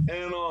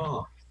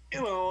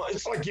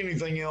it's like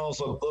anything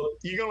else.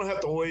 You're gonna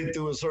have to wade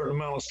through a certain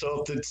amount of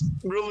stuff that's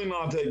really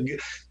not that good.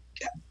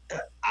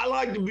 I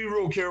like to be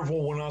real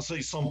careful when I say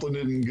something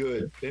isn't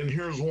good, and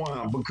here's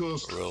why: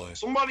 because really.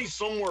 somebody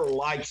somewhere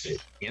likes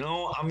it.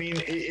 I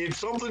mean, if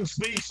something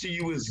speaks to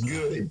you as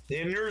good,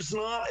 then there's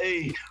not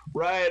a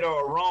right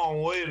or a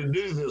wrong way to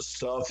do this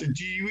stuff.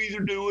 You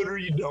either do it or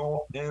you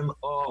don't, and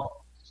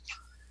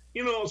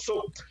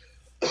so.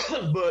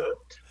 But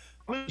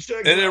I'm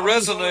checking. And it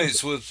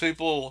resonates with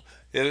people.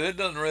 If it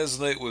doesn't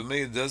resonate with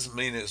me, it doesn't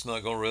mean it's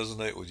not going to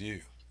resonate with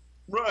you.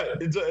 Right,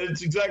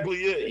 it's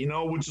exactly it,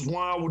 which is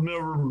why I would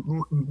never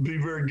be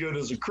very good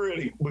as a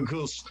critic,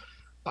 because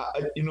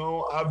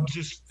I've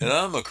just And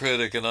I'm a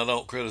critic, and I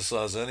don't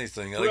criticize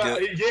anything. yeah,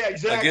 I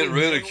exactly. get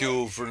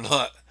ridiculed for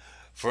not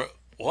for.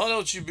 Why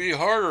don't you be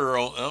harder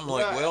on? I'm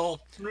like, Right,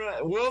 well,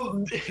 right.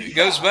 Well, it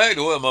goes yeah. back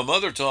to what my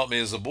mother taught me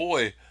as a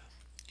boy.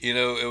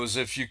 It was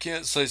if you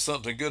can't say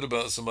something good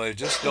about somebody,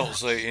 just don't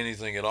say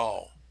anything at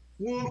all.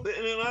 Well,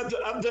 and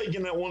I'm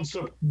taking that one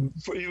step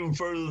even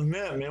further than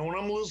that, man. When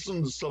I'm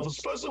listening to stuff,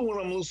 especially when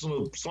I'm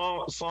listening to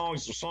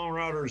songs or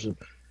songwriters and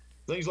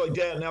things like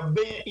that. Now,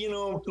 band,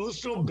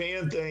 listen to a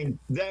band thing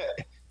that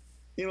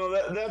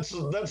that's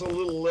a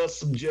little less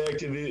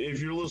subjective.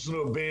 If you're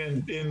listening to a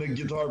band and the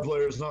guitar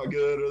player is not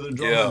good or the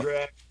drummer Yeah,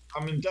 drag,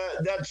 I mean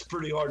that's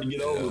pretty hard to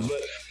get over.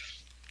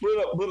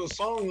 yeah, But a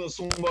song that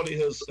somebody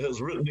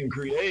has written and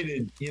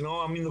created,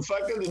 I mean, the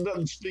fact that it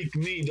doesn't speak to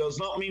me does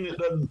not mean it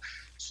doesn't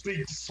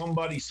speak to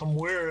somebody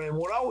somewhere. And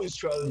what I always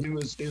try to do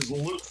is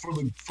look for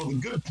the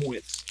good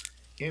points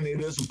in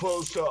it, as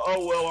opposed to,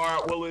 oh well,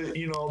 all right,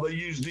 well they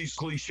use these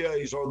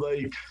cliches, or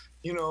they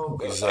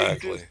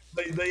exactly.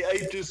 they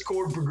ate this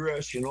chord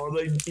progression, or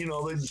they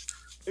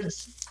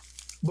it's.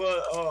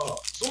 But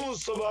some of the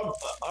stuff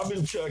I've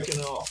been checking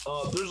out,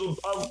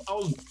 I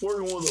was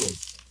working with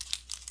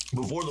a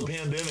before the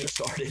pandemic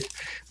started,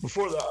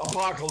 before the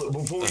apocalypse,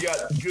 before we got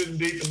good and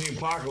deep in the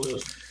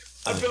apocalypse.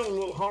 I found a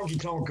little honky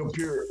tonk up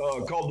here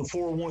called the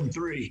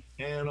 413,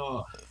 and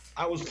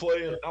I was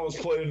playing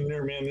in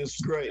there, man. It's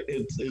great.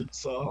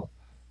 It's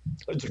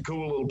a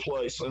cool little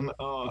place, and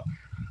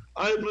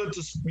I had met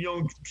this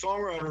young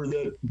songwriter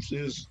that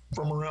is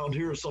from around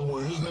here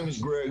somewhere. His name is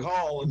Greg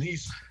Hall, and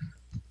he's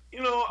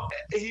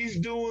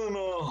doing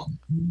I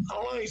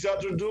don't know, he's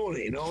out there doing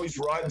it. He's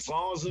writing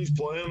songs and he's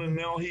playing, and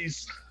now he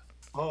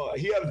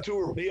had a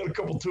tour. He had a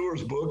couple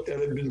tours booked that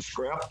had been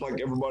scrapped like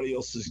everybody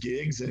else's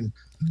gigs, and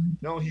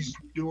now he's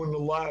doing the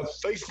live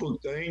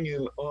Facebook thing.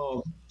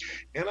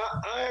 And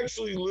I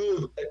actually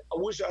live. I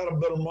wish I had a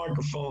better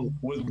microphone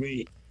with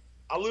me.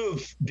 I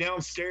live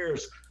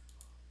downstairs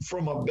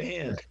from a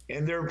band,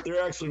 and they're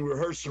actually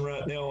rehearsing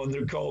right now, and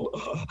they're called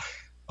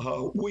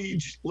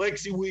Weege,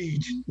 Lexi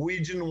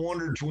Weege and the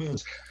Wonder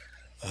Twins.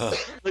 Uh,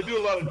 They do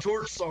a lot of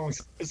torch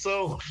songs,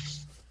 so.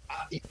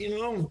 I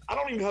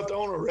don't even have to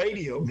own a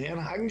radio, man.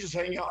 I can just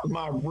hang out in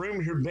my room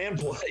and hear band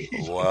play.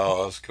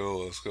 wow, that's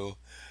cool. That's cool.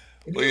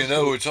 It Well, is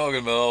cool. we're talking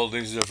about all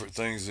these different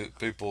things that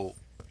people,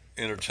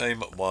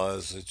 entertainment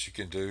wise, that you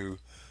can do.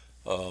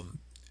 Um,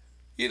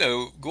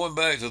 going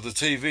back to the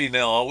TV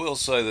now, I will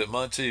say that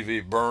my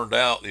TV burned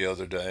out the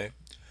other day.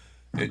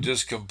 It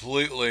just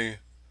completely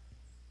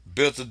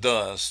bit the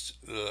dust.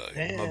 My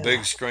Yeah,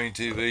 big screen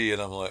TV,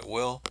 and I'm like,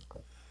 well,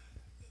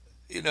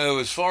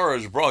 as far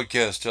as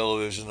broadcast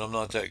television, I'm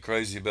not that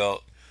crazy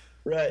about,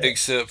 right.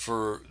 except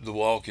for The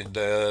Walking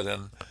Dead,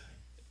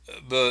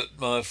 but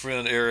my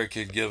friend Eric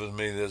had given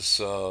me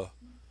this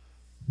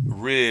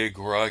rig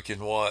where I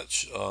can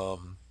watch.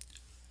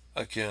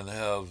 I can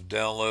have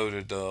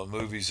downloaded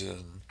movies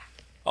and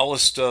all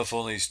this stuff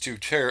on these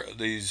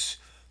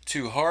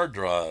two hard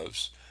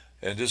drives,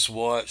 and just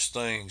watch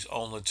things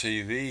on the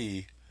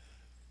TV.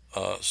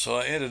 So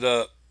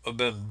I've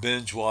been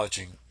binge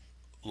watching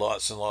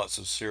lots and lots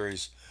of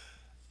series,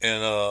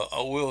 and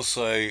I will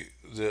say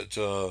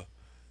that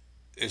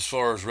as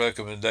far as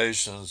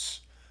recommendations,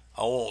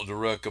 I want to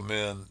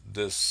recommend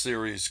this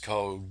series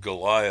called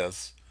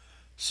Goliath,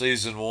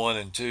 season 1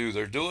 and 2.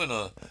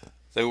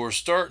 They were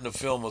starting to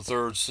film a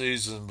third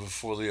season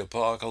before the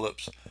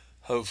apocalypse.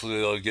 Hopefully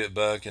they'll get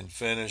back and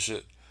finish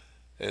it.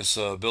 It's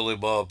Billy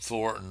Bob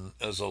Thornton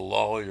as a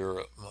lawyer,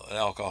 an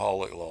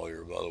alcoholic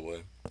lawyer, by the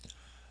way.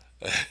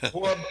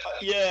 Well,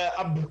 yeah.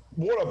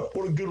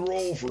 What a good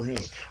role for him.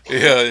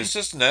 Yeah, it's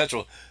just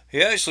natural.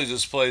 He actually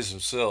just plays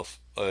himself.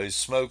 He's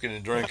smoking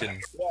and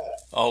drinking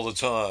all the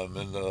time,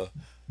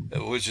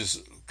 and which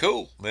is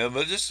cool, man.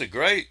 But just a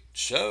great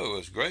show.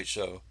 It's a great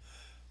show.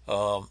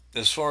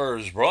 As far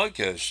as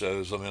broadcast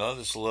shows, I mean, I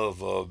just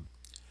love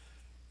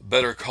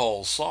Better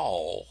Call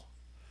Saul.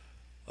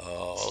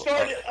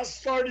 I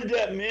started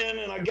that, man,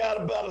 and I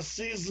got about a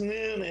season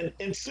in,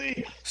 and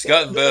see, It's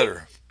gotten that,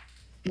 better.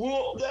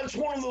 well, that's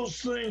one of those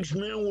things,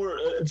 man, where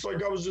it's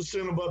like I was just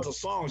saying about the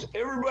songs.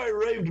 Everybody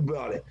raved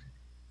about it.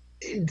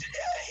 It,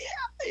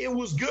 it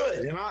was good,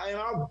 and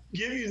I'll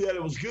give you that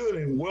it was good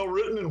and well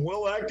written and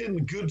well acted and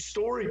a good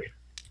story.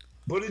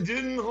 But it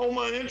didn't hold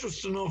my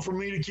interest enough for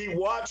me to keep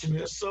watching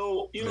it.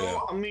 So Yeah.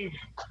 I mean,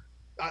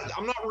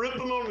 I'm not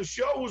ripping on the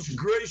show. It was a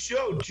great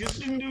show. Just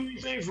didn't do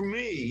anything for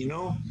me.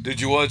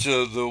 Did you watch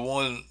the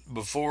one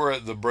before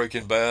it, the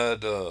Breaking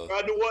Bad?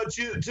 Tried to watch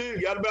it too.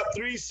 Got about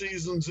 3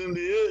 seasons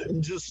into it,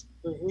 and just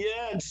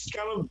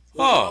kind of I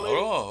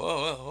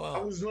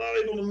Oh. was not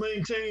able to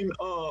maintain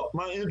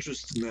my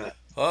interest in that.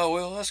 Oh,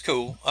 well, that's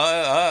cool.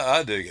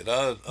 I dig it.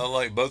 I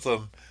like both of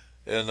them.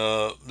 And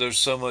there's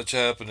so much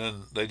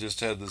happening. They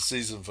just had the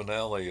season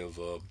finale of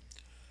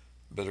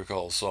Better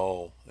Call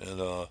Saul. And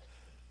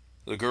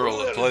the girl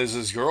that Well, plays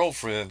his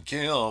girlfriend,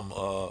 Kim,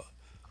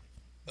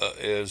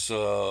 is.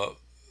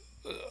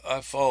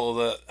 I follow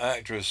that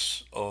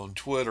actress on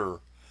Twitter.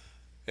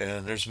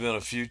 And there's been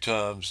a few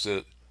times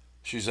that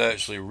she's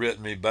actually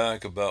written me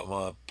back about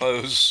my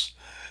posts.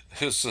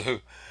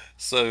 So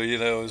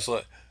it's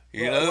like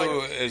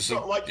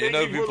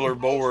people are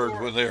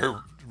bored when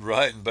they're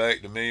writing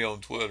back to me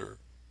on Twitter.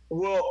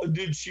 Well,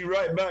 did she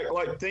write back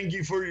like thank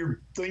you for your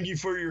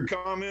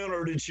comment,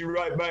 or did she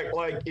write back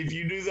like if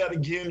you do that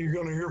again, you're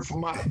going to hear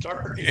from my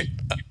attorney?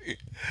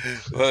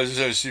 Well,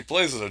 she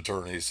plays an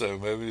attorney, so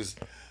maybe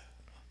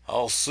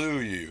I'll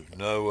sue you.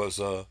 No,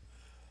 I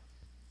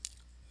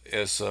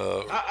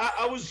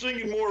was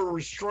thinking more a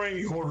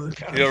restraining order.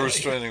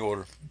 Restraining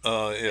order.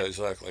 Yeah,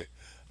 exactly.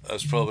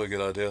 That's probably a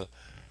good idea.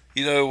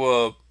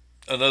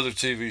 Another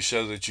TV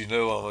show that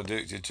I'm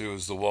addicted to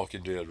is The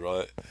Walking Dead,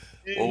 right?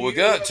 Well, we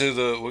got to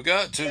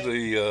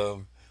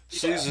the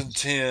season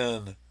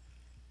 10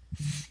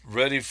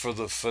 ready for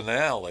the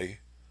finale,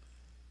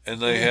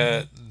 and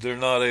they're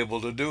not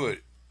able to do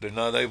it. They're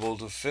not able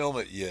to film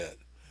it yet.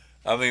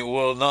 I mean,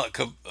 well, not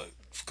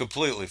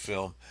completely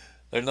film.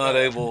 They're not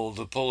able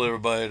to pull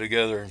everybody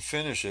together and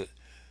finish it.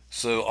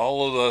 So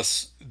all of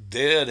us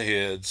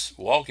deadheads,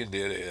 Walking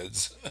Dead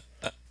heads.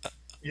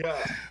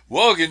 Yeah.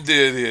 Walking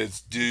Dead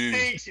heads, dude.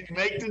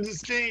 Make the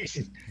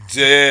distinction.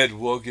 Dead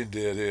Walking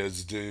Dead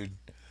heads, dude.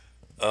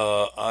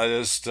 We're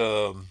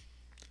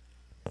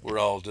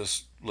all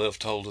just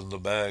left holding the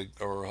bag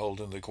or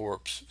holding the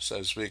corpse, so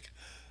to speak.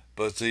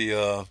 But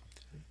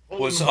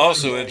what's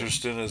also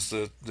interesting is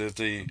that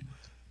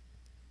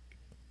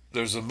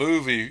there's a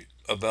movie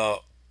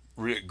about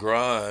Rick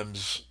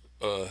Grimes,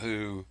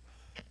 who,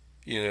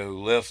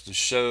 left the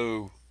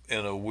show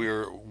in a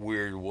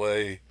weird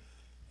way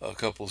a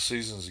couple of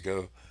seasons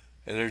ago,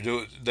 and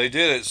they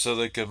did it so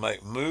they could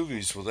make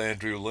movies with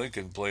Andrew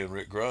Lincoln playing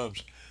Rick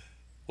Grimes.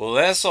 Well,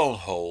 that's on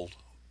hold.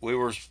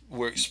 We're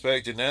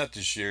expecting that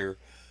this year.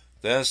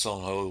 That's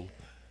on hold.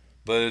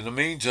 But in the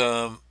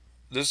meantime,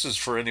 this is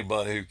for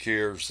anybody who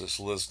cares that's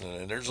listening,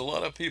 and there's a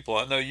lot of people.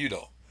 I know you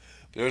don't,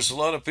 but there's a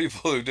lot of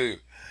people who do.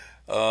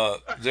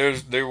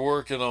 They're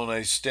working on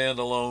a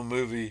standalone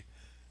movie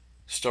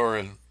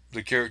starring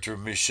the character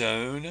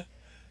Michonne,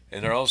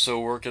 and they're also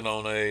working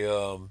on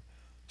a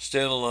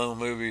standalone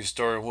movie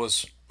starring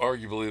what's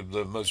arguably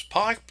the most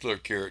popular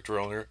character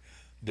on there,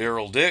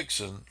 Daryl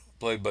Dixon,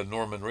 played by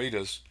Norman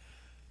Reedus,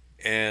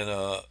 and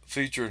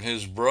featuring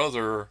his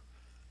brother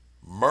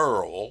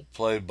Merle,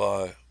 played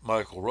by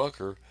Michael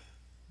Rooker,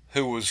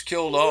 who was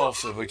killed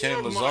off and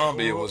became a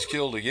zombie and was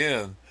killed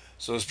again.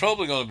 So it's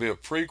probably going to be a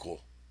prequel,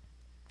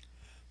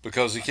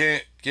 because he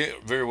can't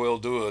very well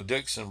do a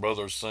Dixon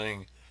Brothers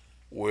thing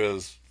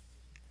with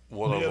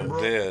one of them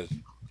dead.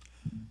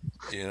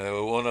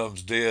 One of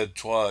them's dead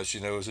twice.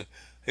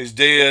 He's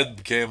dead,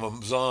 became a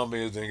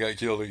zombie, and then got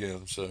killed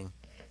again. So,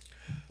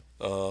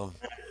 on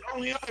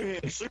the other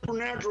hand,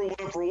 Supernatural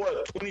went for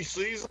 20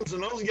 seasons,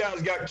 and those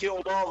guys got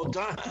killed all the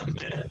time.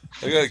 Man.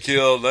 They got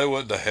killed. They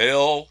went to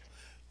hell.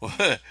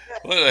 went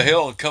to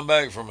hell and come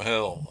back from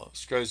hell.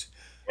 It's crazy.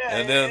 Yeah,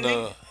 and then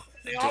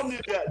they all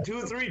did that 2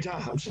 or 3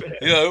 times. Man.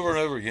 Yeah, over and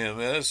over again,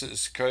 man.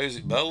 It's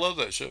crazy, but I love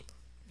that show.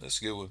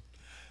 That's a good one.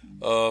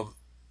 I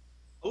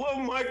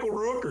love Michael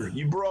Rooker.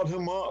 You brought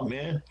him up,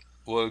 man.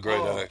 What a great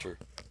actor.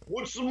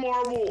 What's the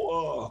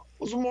Marvel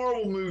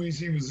movies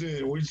he was in?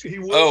 He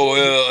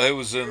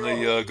was in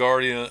the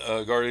Guardians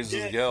of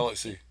the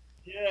Galaxy.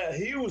 Yeah,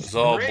 he was. It's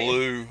all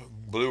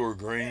blue or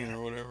green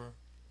or whatever.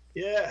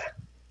 Yeah.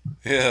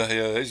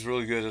 Yeah, he's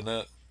really good in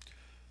that.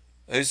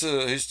 He's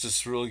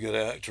just a really good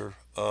actor.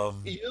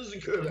 He is a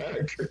good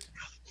actor.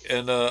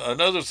 And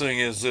another thing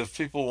is, if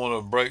people want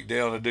to break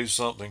down and do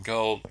something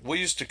we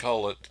used to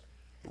call it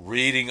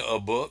reading a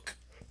book.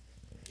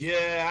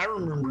 Yeah, I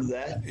remember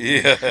that.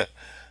 Yeah,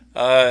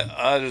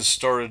 I just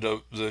started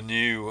the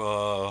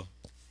new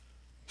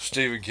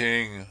Stephen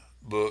King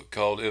book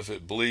called If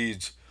It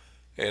Bleeds,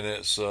 and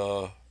it's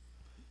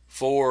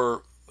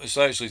it's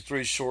actually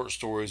 3 short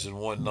stories and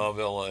 1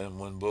 novella and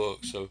 1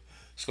 book, so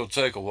it's going to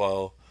take a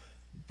while.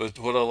 But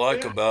what I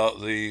like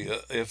about the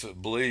If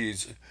It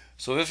Bleeds,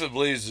 so If It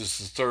Bleeds is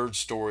the 3rd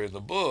story in the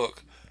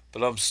book,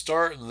 but I'm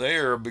starting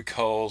there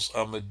because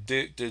I'm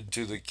addicted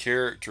to the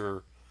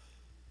character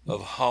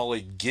of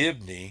Holly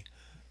Gibney,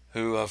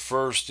 who I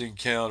first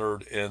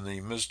encountered in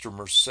the Mr.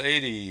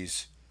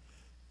 Mercedes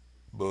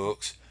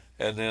books,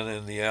 and then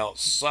in The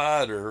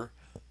Outsider,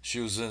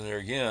 she was in there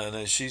again,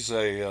 and she's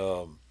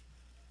a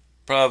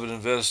private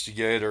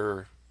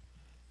investigator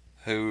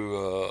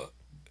who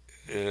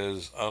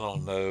is, I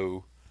don't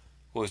know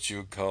what you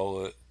would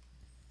call it.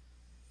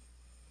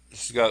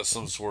 She's got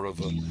some sort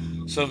of a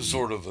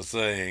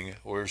thing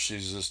where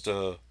she's just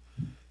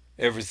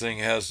everything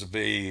has to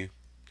be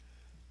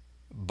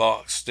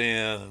boxed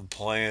in and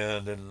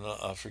planned, and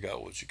I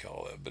forgot what you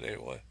call that, but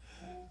anyway,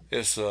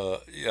 it's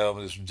I'm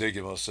just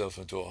digging myself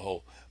into a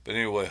hole. But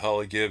anyway,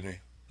 Holly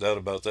Gibney,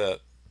 about that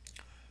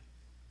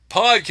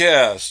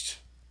podcast.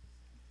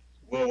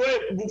 Well,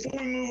 wait, before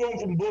we move on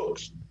from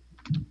books.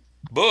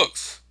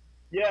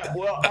 Yeah,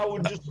 well, I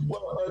would just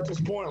at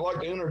this point like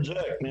to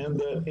interject, man,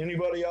 that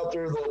anybody out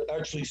there that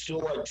actually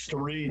still likes to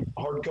read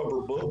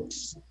hardcover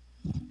books,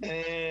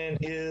 and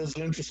is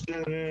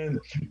interested in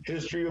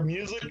history of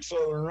music,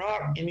 Southern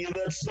rock, any of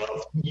that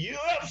stuff, you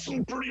have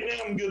some pretty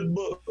damn good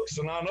books,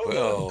 and I know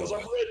that because Well,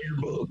 I've read your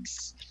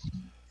books.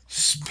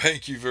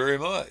 thank you very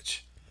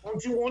much. Why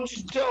don't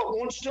you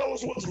tell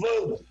us what's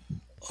available?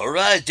 All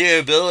right,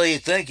 dear Billy,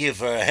 thank you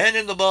for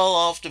handing the ball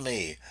off to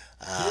me.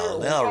 I'll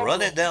You're now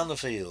run it welcome. down the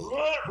field.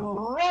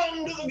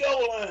 Run to the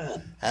goal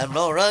line. I'm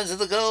gonna run to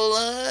the goal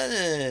line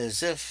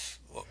as if.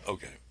 Well,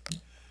 okay.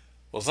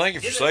 Well, thank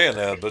you for saying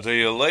that. But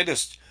the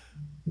latest,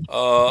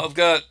 I've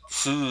got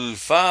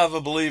five, I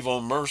believe,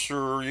 on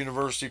Mercer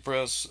University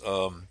Press.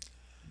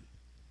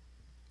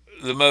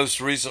 The most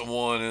recent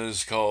one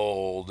is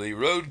called "The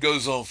Road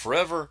Goes On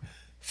Forever: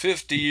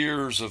 50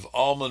 Years of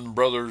Allman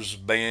Brothers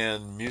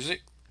Band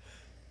Music,"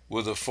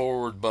 with a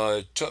foreword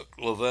by Chuck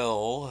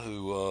Leavell,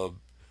 who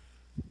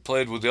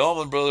played with the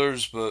Allman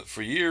Brothers, but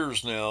for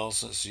years now,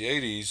 since the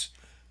 '80s,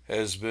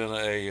 has been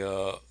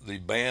the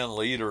band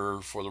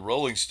leader for the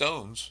Rolling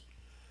Stones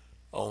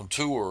on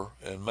tour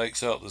and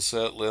makes out the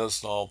set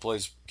list and all,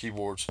 plays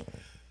keyboards.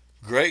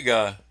 Great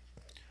guy.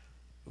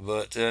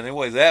 But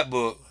anyway, that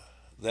book.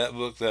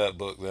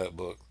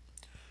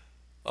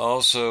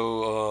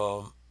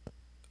 Also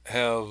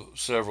have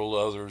several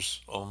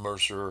others on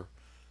Mercer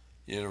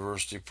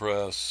University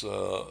Press,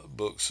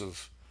 books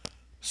of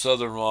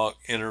Southern rock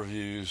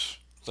interviews,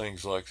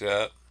 things like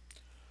that.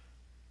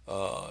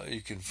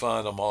 You can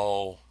find them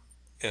all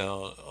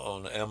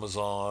on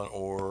Amazon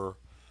or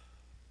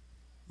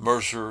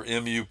Mercer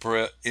MU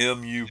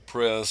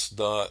Press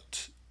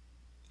dot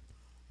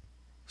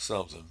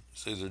something.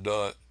 It's either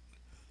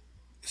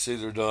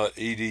dot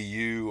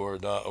edu or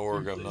dot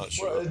org. I'm not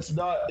sure. It's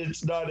not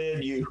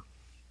edu.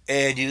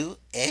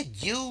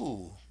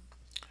 Edu.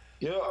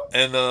 Yeah.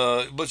 And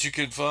but you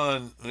can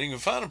find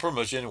them pretty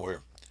much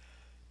anywhere.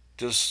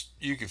 Just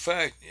you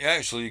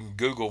can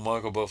Google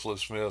Michael Buffalo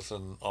Smith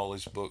and all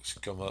these books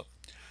come up.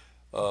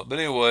 But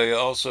anyway,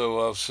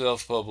 also I've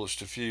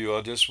self-published a few.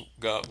 I just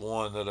got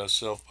one that I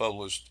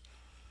self-published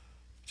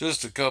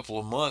just a couple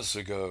of months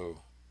ago,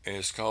 and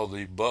it's called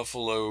the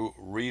Buffalo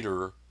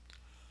Reader,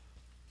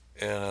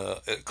 and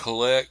it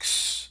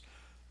collects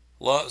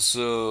lots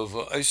of.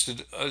 I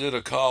did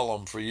a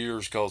column for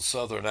years called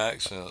Southern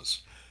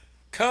Accents,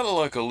 kind of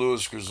like a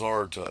Louis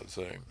Grizzard type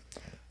thing,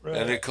 and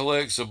Right. it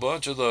collects a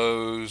bunch of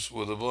those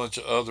with a bunch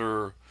of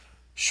other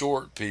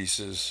short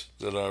pieces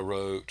that I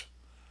wrote,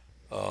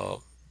 uh,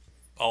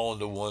 all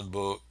into one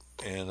book,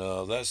 and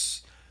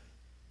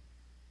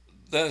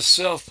that's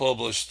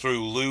self-published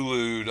through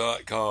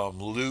Lulu.com,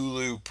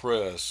 Lulu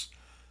Press.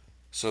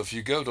 So if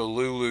you go to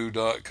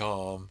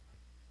Lulu.com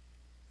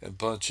and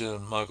punch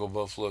in Michael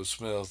Buffalo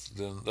Smith,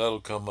 then that'll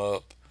come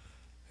up.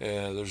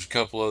 And there's a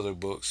couple other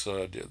books that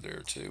I did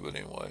there too. But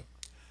anyway,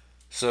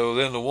 so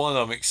then the one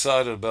I'm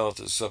excited about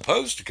that's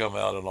supposed to come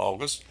out in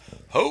August,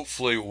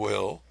 hopefully it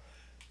will.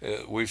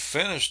 We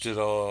finished it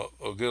a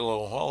good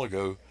little while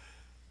ago.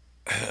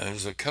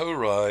 It's a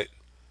co-write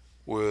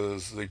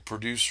with the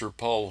producer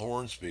Paul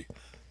Hornsby,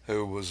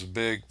 who was a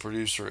big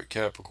producer at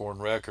Capricorn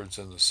Records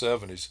in the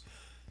 '70s,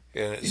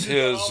 and He it's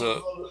did that his.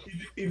 Allman Brothers.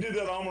 He did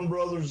that Allman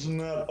Brothers and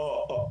that.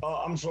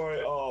 I'm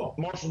sorry,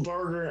 Marshall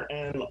Turner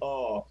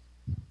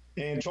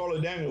and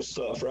Charlie Daniels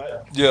stuff,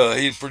 right? Yeah,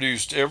 he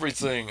produced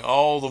everything,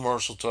 all the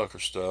Marshall Tucker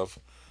stuff,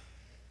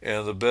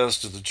 and the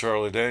best of the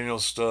Charlie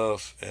Daniels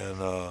stuff, and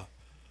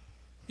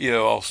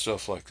all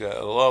stuff like that.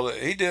 A lot of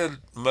he did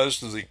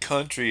most of the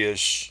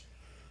country-ish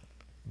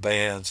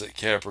bands at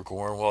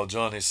Capricorn, while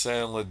Johnny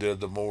Sandler did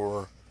the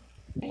more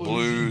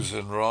blues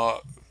and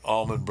rock,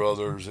 Allman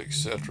Brothers,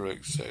 etc.,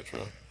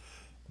 etc.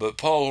 But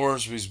Paul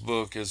Hornsby's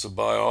book is a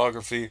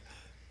biography.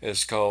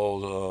 It's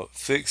called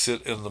 "Fix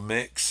It in the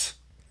Mix."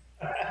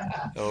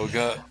 And we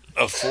got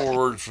a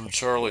foreword from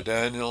Charlie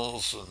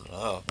Daniels,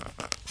 and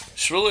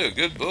it's really a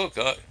good book.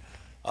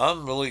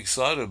 I'm really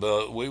excited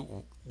about it.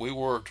 We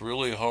worked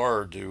really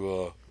hard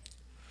to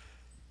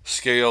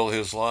scale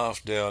his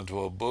life down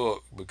to a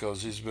book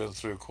because he's been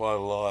through quite a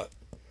lot.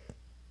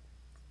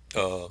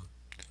 Uh,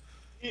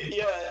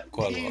 Yeah,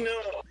 quite a he lot.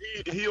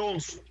 know he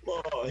owns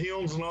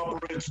and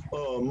operates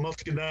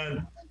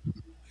Muscadine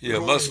Yeah,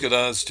 Recording.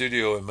 Muscadine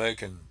Studio in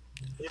Macon.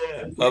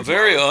 Yeah, A we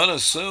very probably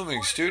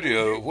unassuming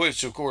studio,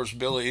 which of course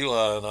Billy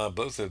Eli and I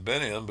both have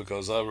been in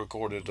because I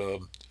recorded.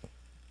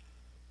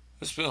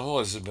 It's been what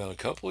has it been, a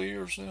couple of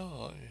years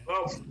now?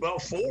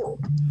 about four.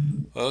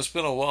 Well, it's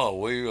been a while.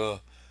 We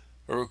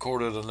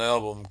recorded an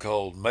album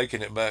called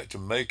 "Making It Back to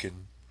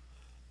Macon,"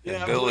 and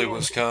Yeah, I Billy believe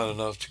was kind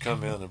enough to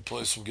come in and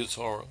play some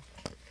guitar.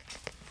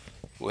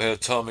 We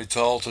had Tommy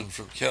Talton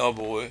from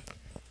Cowboy,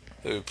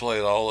 who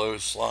played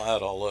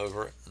slide all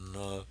over it,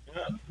 and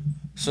yeah,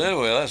 so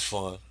anyway, that's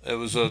fun. It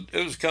was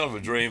kind of a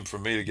dream for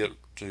me to get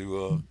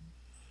to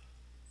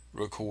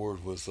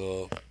record with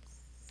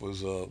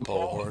Paul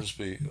Paul.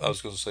 Hornsby. I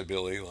was going to say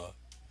Billy Eli.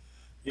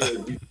 yeah.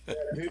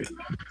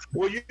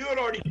 Well, you'd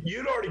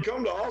already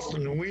come to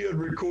Austin, and we'd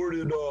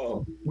recorded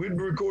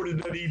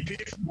that EP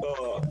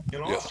in Yeah,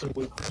 Austin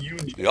with you and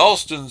the Jeff.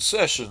 Austin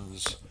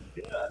Sessions,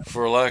 Yeah,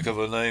 for lack of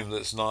a name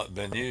that's not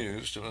been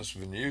used. It must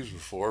have been used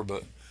before,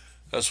 but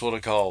That's what I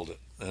called it.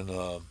 And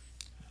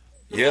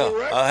yeah, All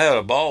right. I had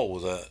a ball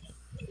with that.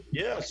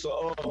 Yeah.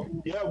 So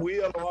yeah, we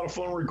had a lot of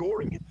fun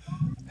recording it.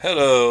 Had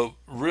a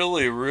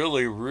really,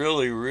 really,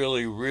 really,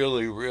 really,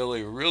 really,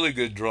 really, really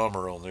good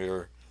drummer on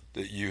there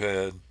that you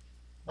had.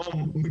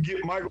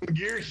 Michael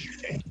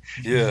McGeary.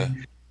 Yeah.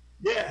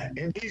 Yeah,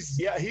 and he's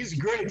a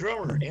great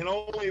drummer and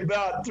only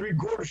about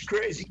 3/4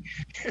 crazy.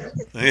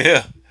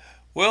 Yeah.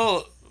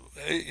 Well,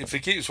 if he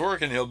keeps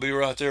working, he'll be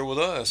right there with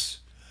us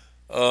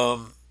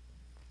um,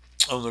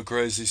 on the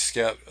crazy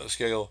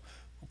scale.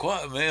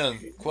 Quite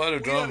quite a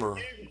drummer.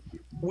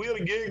 We had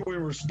a gig we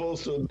were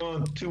supposed to have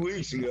done 2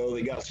 weeks ago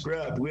that got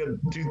scrapped. We had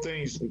three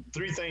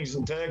things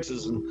in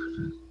Texas,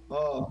 and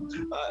I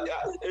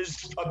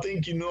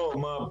think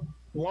my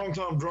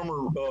longtime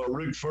drummer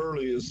Rick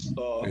Furley is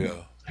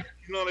Yeah.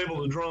 he's not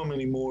able to drum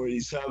anymore.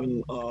 He's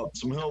having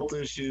some health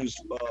issues.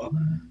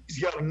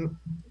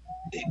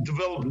 He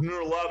developed a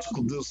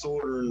neurological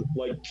disorder, and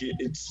like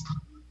it's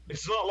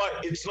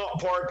not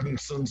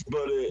Parkinson's,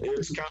 but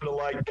it's kind of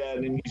like that,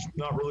 and he's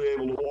not really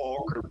able to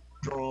walk or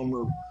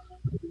drum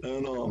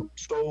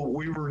so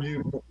we were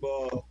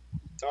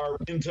our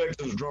in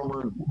Texas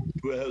drummer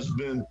has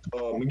been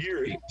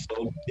McGeary.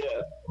 So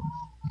yeah,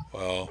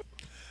 Wow.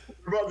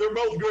 they're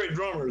both great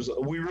drummers.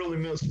 We really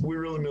miss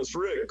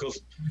Rick because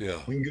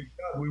Yeah.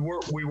 we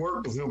worked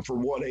with him for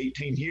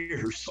 18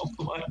 years,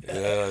 something like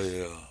that.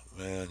 Yeah.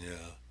 Man.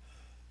 Yeah.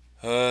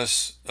 I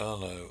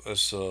don't know.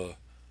 It's the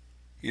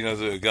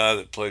guy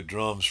that played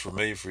drums for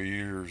me for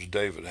years,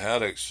 David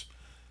Haddix.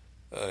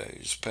 He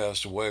just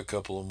passed away a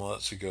couple of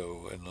months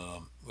ago, and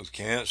with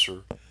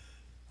cancer.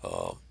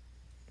 Um,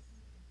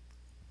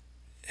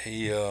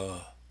 he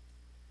the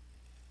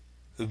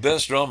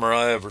best drummer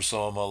I ever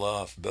saw in my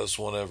life, best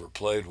one I ever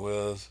played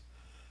with,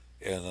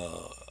 and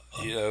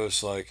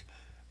it's like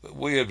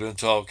we had been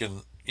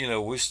talking.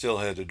 We still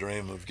had a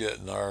dream of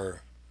getting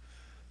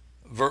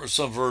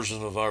some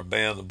version of our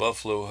band, the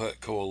Buffalo Hut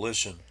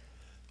Coalition,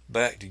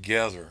 back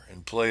together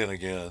and playing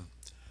again.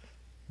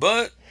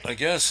 But I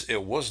guess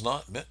it was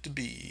not meant to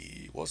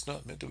be. Was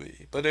not meant to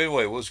be. But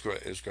anyway, it was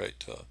great. It was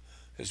great.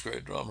 It's a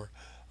great drummer.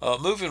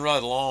 Moving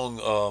right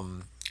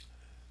along,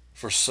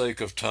 for sake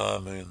of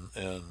time and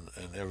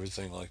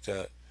everything like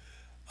that,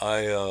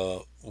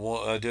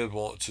 I did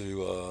want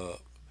to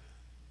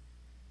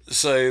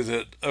say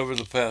that over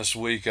the past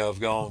week I've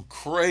gone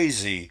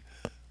crazy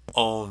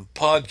on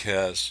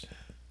podcasts,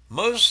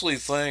 mostly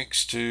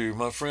thanks to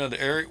my friend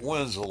Eric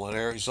Wenzel in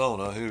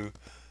Arizona, who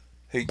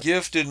he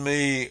gifted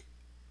me.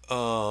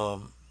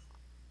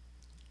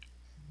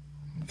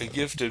 He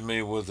gifted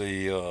me with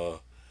the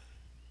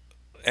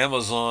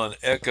Amazon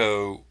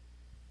Echo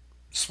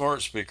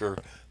smart speaker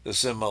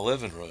that's in my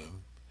living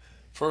room.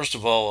 First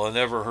of all, I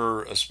never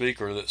heard a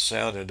speaker that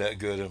sounded that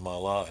good in my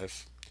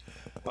life.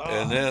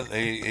 And then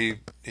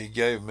he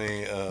gave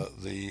me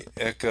the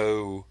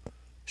Echo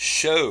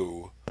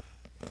Show,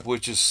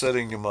 which is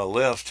sitting to my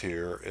left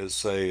here.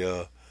 It's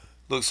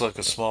looks like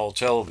a small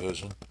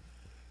television,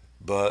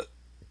 but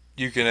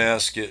you can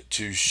ask it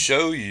to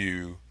show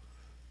you,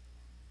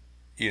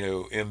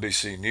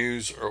 NBC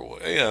News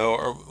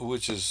or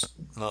which is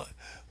not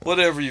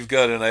whatever you've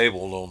got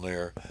enabled on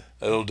there.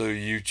 It'll do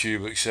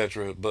YouTube,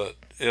 etc. But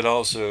it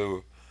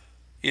also,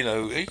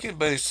 you can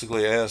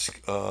basically ask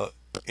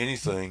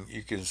anything.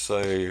 You can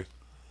say,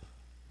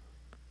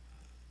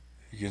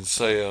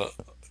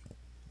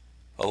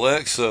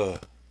 Alexa,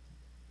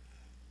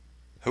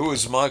 who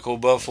is Michael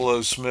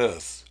Buffalo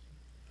Smith?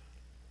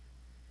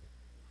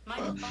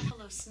 Michael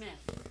Buffalo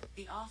Smith,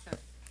 the author.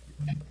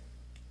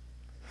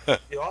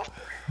 Yeah.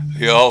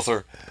 The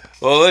author.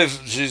 Well,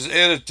 she's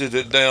edited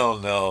it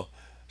down now.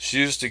 She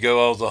used to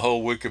go off the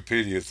whole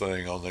Wikipedia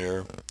thing on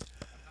there.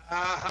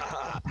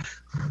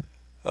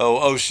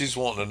 She's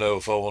wanting to know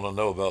if I want to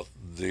know about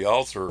the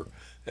author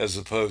as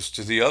opposed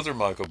to the other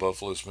Michael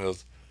Buffalo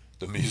Smith,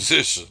 the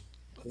musician.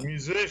 The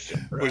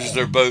musician, right. Which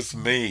they're both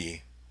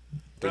me.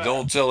 But Right.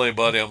 don't tell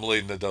anybody I'm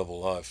leading a double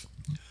life.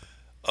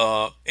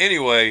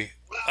 Anyway,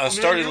 I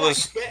started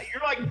listening.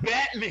 You're like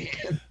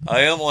Batman.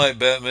 I am like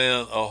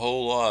Batman a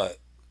whole lot.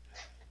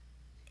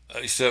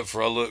 Except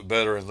for I look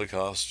better in the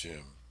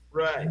costume.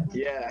 Right.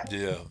 Yeah.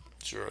 Yeah,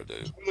 sure I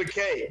do. With a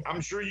cape.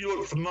 I'm sure you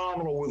look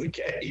phenomenal with a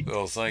cape.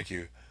 Oh, thank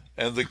you.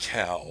 And the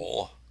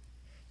cowl.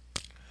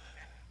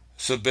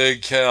 It's a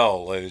big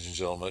cowl, ladies and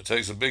gentlemen. It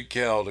takes a big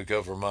cowl to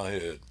cover my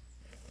head.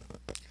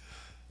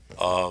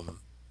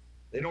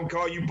 They don't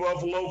call you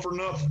Buffalo for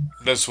nothing.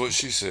 That's what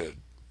she said.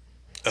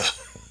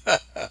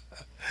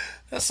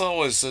 That's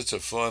always such a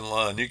fun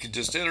line. You can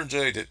just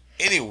interject it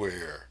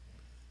anywhere.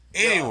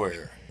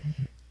 Anywhere.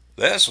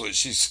 That's what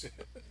she said.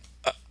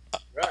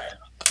 Right.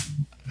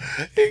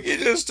 You can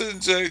just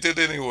inject it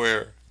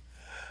anywhere.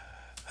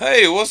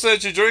 Hey, what's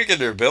that you're drinking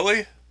there,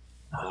 Billy?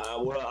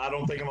 Well, I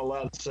don't think I'm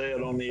allowed to say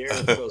it on the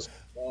air because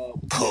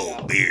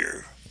Cold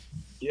beer.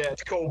 Yeah,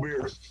 it's cold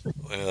beer.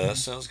 Yeah, that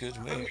sounds good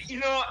to me.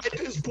 At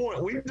this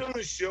point, we've done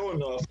this show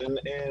enough, and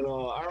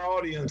our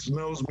audience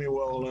knows me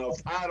well enough.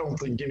 I don't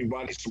think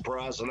anybody's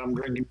surprised that I'm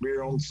drinking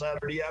beer on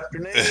Saturday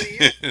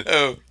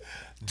afternoon.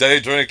 Day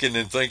drinking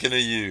and thinking of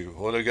you.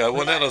 What a guy.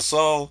 Wasn't that a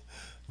song?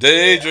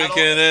 Day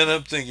drinking and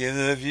I'm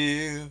thinking of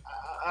you.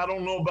 I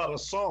don't know about a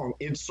song.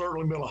 It's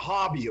certainly been a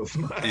hobby of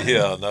mine.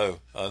 Yeah, I know.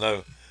 I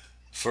know.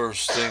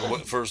 First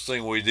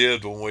thing we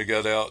did when we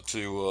got out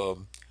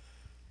to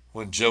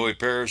when Joey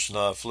Parrish and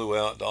I flew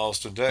out to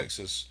Austin,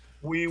 Texas,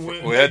 We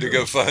went. we had to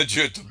go find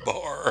you at the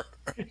bar.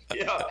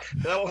 Yeah,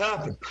 that'll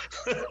happen.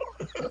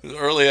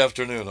 Early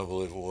afternoon, I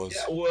believe it was.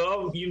 Yeah,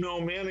 well,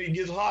 man, it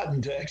gets hot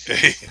in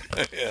Texas.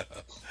 Yeah.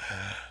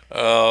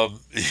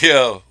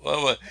 Yeah.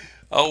 Well,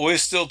 we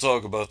still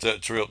talk about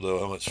that trip though.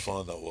 How much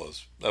fun that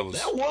was. That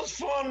was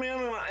fun,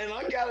 man, and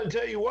I got to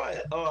tell you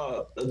what,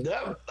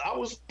 that I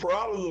was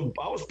proud of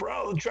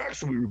the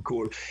tracks we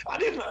recorded. I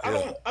didn't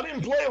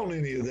play on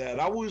any of that.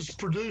 I was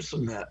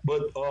producing that,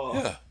 but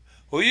yeah.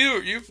 Well,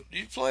 you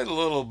played a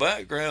little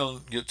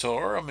background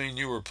guitar. I mean,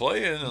 you were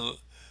playing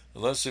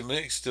unless he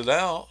mixed it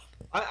out.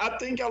 I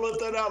think I let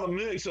that out of the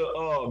mix.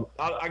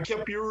 I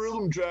kept your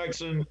rhythm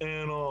tracks and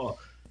then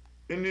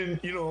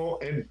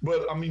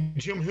but I mean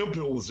Jim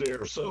Hemphill was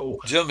there, so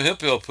Jim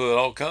Hemphill put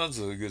all kinds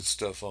of good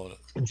stuff on it.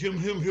 Jim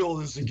Hemphill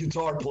is a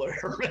guitar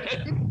player,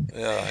 man.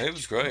 Yeah, he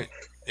was great.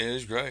 He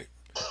was great.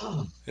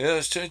 Yeah,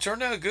 it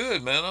turned out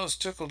good, man. I was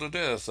tickled to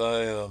death.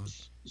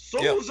 Was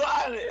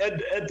I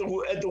at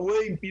the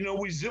way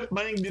we zip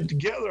banged it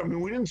together. I mean,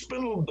 we didn't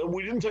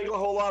take a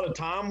whole lot of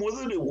time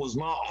with it. It was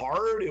not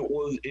hard. It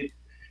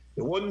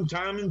wasn't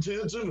time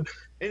intensive.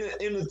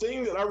 And the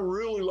thing that I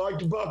really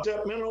liked about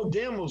that, man, those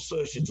demo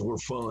sessions were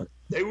fun.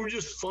 They were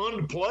just fun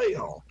to play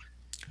on,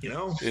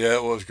 Yeah,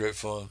 it was great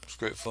fun. It was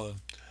great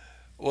fun.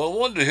 Well, I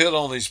wanted to hit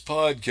on these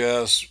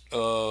podcasts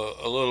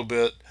a little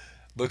bit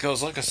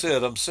because, like I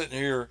said, I'm sitting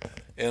here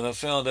and I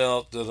found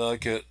out that I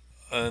get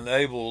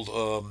enabled.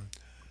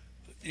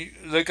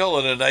 They call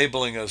it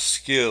enabling a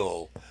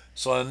skill.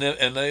 So I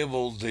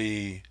enabled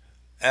the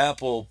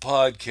Apple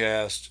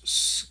Podcast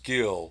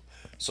skill.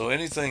 So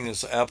anything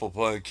that's Apple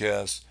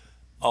Podcast,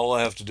 all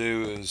I have to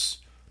do is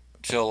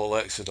tell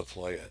Alexa to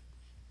play it,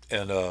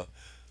 and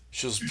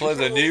she'll play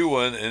the new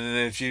one. And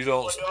then if you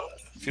don't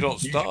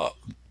stop,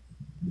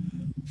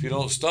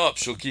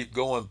 she'll keep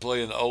going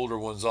playing the older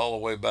ones all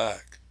the way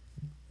back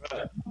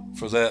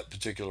for that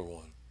particular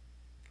one.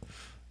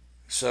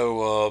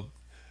 So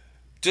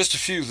just a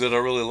few that I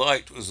really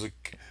liked was the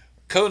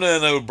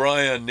Conan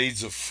O'Brien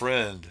Needs a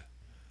Friend.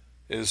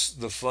 Is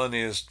the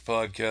funniest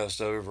podcast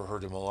I've ever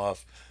heard in my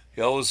life.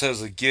 He always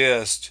has a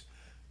guest,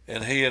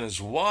 and he and his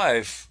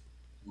wife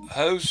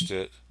host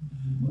it,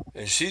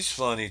 and she's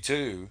funny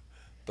too,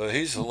 but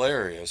he's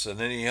hilarious. And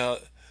then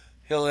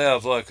he'll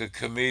have like a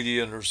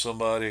comedian or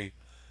somebody,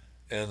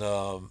 and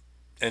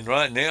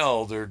right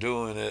now they're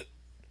doing it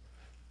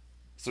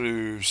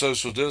through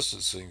social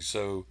distancing,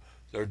 so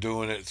they're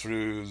doing it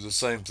through the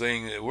same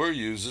thing that we're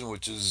using,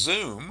 which is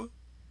Zoom.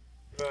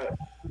 Right.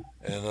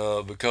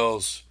 And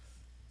because,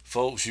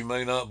 folks, you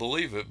may not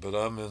believe it, but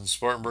I'm in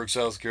Spartanburg,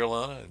 South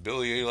Carolina, and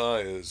Billy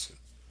Eli is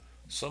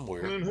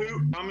somewhere.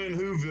 I'm in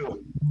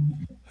Whoville.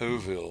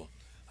 Whoville.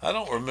 I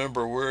don't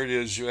remember where it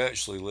is you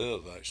actually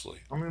live, actually.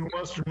 I'm in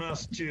Western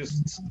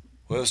Massachusetts.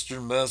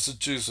 Western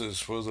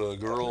Massachusetts, where the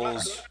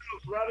girls...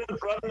 Right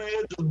on the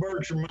edge of the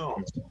Berkshire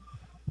Mountains.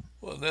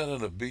 Wasn't that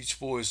in a Beach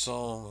Boys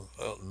song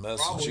out in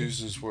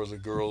Massachusetts, probably, where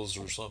the girls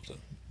or something?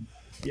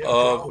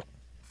 Yeah,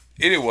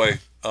 anyway,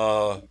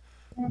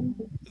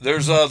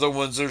 there's other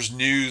ones. There's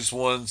news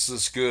ones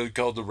that's good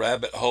called The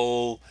Rabbit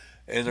Hole,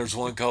 and there's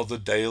one called The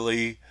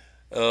Daily,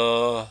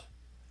 blah,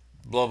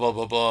 blah,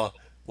 blah, blah.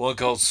 One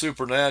called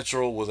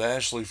Supernatural with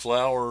Ashley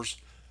Flowers.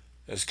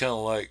 It's kind of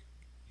like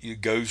you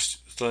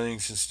ghost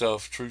things and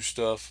stuff, true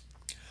stuff.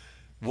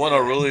 One I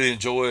really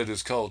enjoyed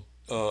is called,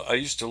 I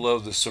used to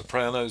love the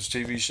Sopranos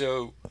TV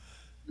show.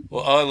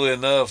 Well, oddly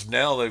enough,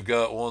 now they've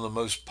got one of the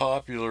most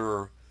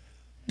popular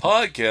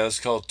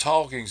podcasts called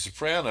Talking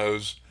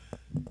Sopranos,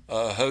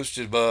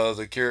 hosted by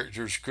the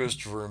characters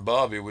Christopher and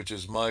Bobby, which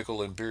is Michael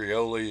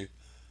Imperioli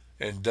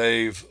and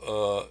Dave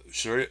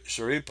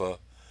Sharippa,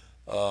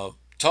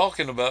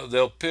 talking about,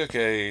 they're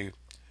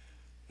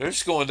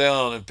just going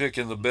down and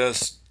picking the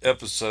best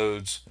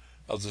episodes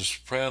of The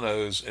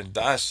Sopranos and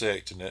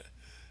dissecting it.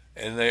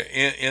 And they're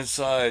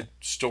inside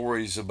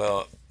stories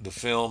about the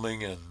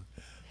filming and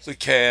the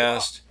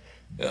cast.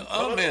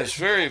 Oh man, it's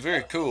very,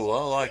 very cool.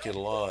 I like it a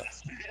lot.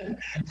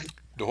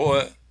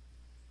 What?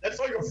 That's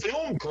like a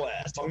film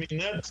class. I mean,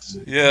 that's...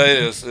 Yeah, it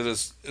is. It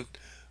is.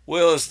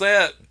 Well, it's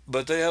that,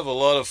 but they have a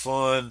lot of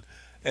fun.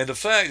 And the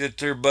fact that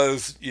they're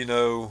both, these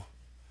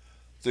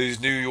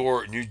New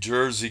York, New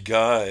Jersey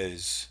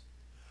guys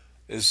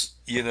is,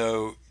 I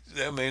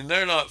mean,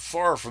 they're not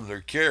far from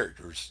their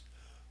characters.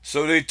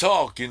 So they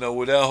talk,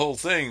 with that whole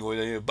thing,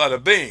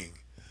 bada bing.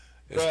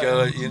 It's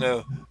got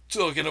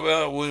talking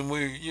about when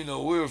we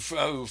were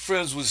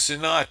friends with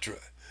Sinatra.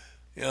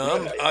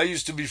 I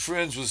used to be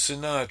friends with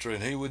Sinatra,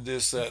 and he would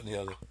this, that, and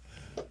the other.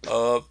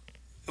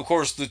 Of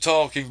course, The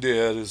Talking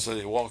Dead is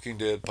a Walking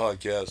Dead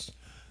podcast.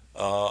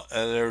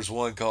 And there's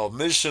one called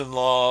Mission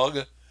Log,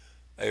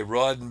 a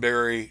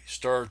Roddenberry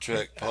Star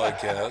Trek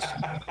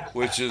podcast,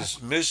 which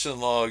is, Mission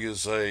Log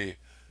is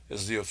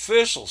is the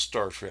official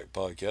Star Trek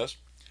podcast.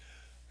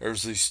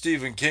 There's the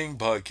Stephen King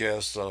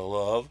podcast that I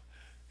love,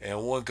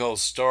 and one called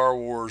Star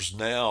Wars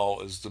Now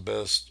is the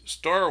best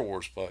Star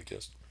Wars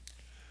podcast.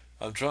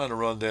 I'm trying to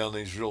run down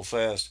these real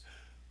fast.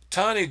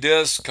 Tiny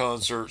Desk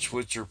concerts,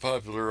 which are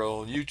popular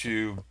on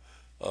YouTube.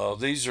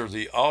 These are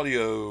the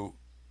audio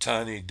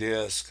Tiny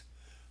Desk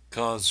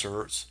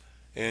concerts,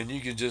 and you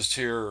can just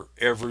hear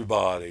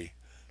everybody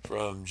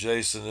from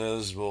Jason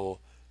Isbell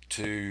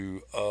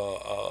to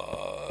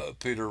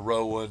Peter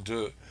Rowan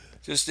to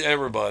just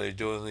everybody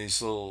doing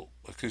these little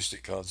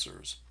acoustic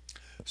concerts.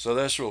 So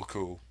that's real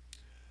cool.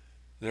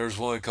 There's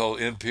one called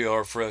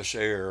NPR Fresh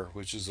Air,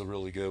 which is a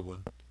really good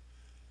one.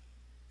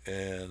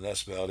 And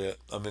that's about it.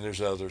 I mean,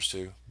 there's others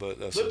too, but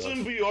that's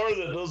NPR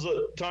that does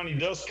a Tiny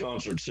Desk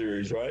concert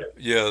series, right?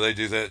 Yeah, they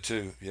do that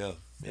too. Yeah.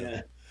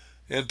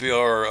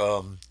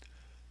 NPR.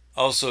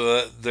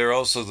 Also, they're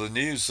also the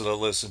news that I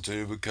listen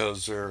to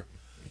because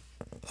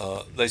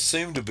they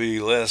seem to be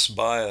less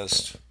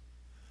biased.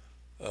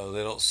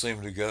 They don't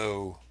seem to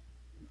go,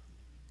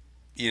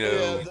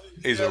 either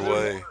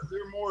way.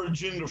 They're more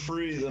agenda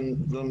free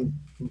than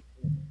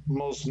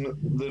most.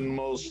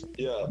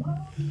 Yeah.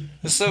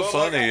 It's so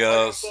funny. Like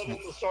I said at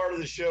the start of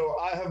the show,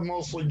 I have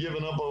mostly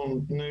given up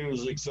on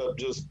news, except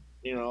just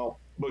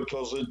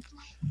because it's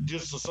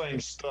just the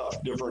same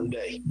stuff, different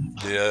day.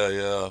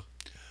 Yeah.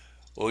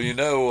 Well,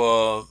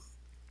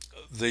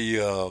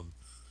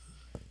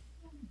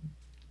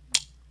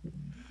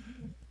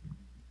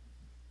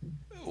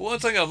 one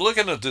thing, I'm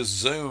looking at this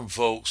Zoom,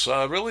 folks.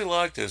 I really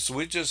like this.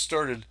 We just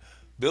started.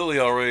 Billy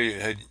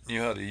already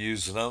knew how to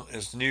use it.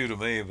 It's new to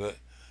me, but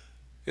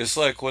it's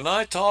like when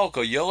I talk,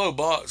 a yellow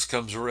box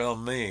comes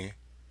around me,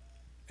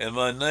 and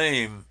my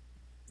name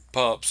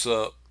pops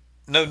up.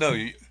 My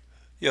name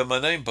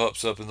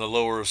pops up in the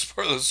lower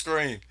part of the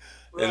screen.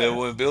 Right. And then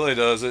when Billy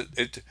does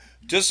it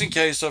just in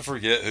case I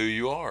forget who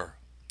you are.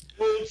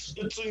 Well,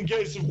 it's in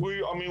case if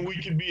we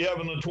could be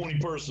having a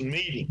 20-person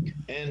meeting,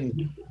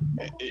 and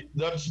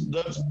that's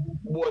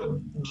what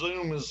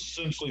Zoom is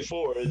essentially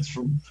for. It's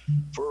for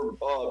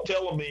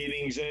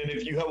telemeetings, and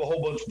if you have a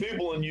whole bunch of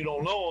people and you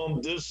don't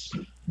know them,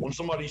 when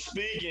somebody's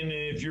speaking, and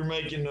if you're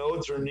making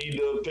notes or need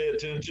to pay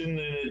attention,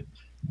 then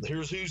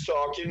here's who's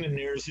talking and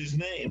here's his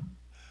name.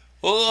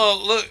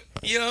 Well, look,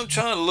 I'm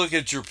trying to look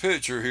at your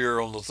picture here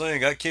on the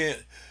thing.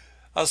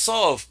 I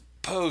saw a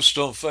post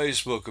on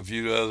Facebook of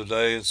you the other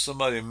day, and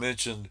somebody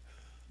mentioned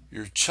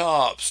your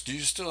chops. Do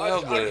you still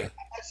have I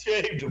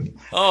shaved them.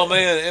 Oh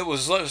man, it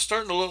was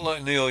starting to look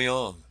like Neil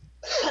Young.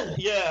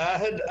 Yeah,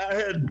 I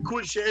had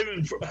quit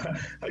shaving for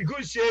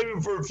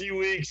a few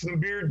weeks, and the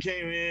beard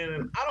came in,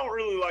 and I don't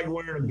really like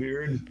wearing a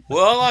beard.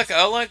 Well, I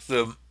like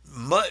the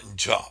mutton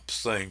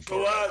chops thing.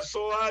 So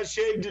I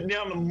shaved it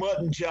down to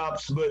mutton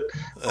chops, but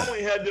I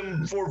only had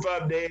them 4 or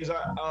 5 days.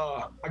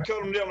 I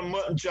cut them down to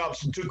mutton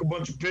chops and took a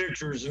bunch of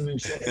pictures and then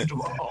shaved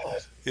them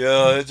off.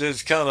 Yeah, it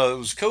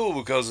was cool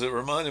because it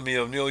reminded me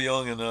of Neil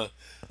Young, and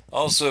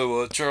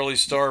also Charlie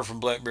Starr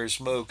from Blackberry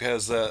Smoke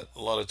has that a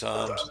lot of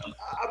times.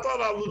 I thought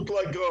I looked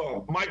like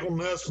Michael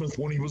Nesmith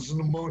when he was in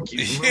the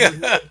Monkees.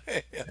 Yeah,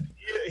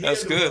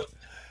 that's good.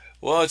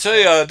 Well, I tell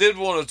you, I did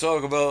want to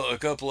talk about a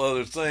couple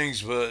other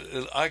things, but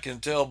I can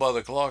tell by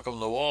the clock on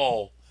the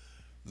wall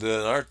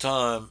that our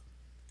time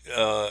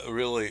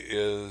really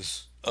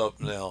is up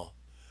now.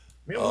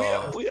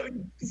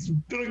 Man, it's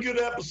been a good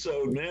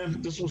episode,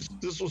 man. This was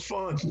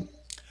fun.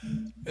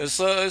 It's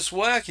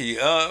wacky.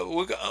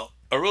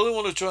 I really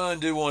want to try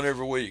and do one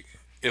every week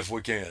if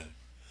we can.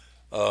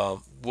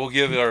 We'll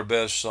give it our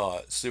best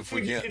shot. See if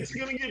we can. It's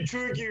going to get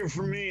trickier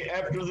for me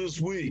after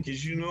this week.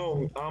 As you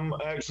know, I'm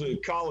actually a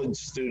college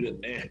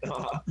student, and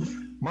the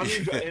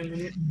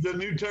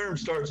new term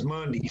starts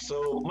Monday,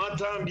 so my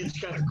time gets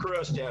kind of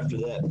crushed after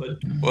that. But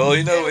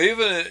we'll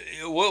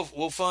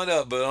find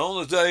out. But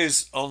on the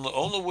days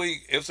on the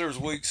week, if there's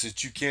weeks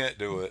that you can't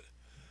do it,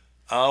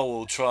 I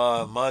will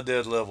try my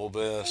dead level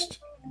best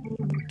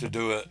to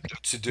do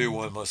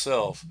one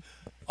myself.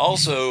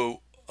 Also,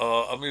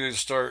 I'm going to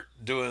start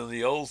doing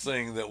the old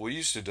thing that we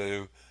used to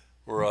do,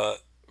 where I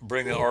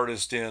bring an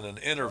artist in and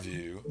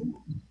interview.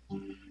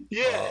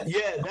 Yeah.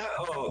 That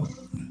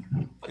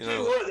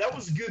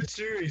was a good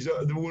series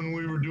when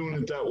we were doing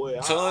it that way.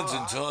 Tons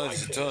and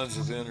tons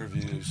of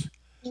interviews.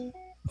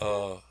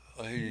 I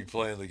hear you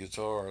playing the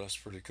guitar. That's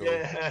pretty cool.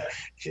 Yeah,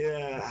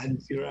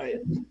 you're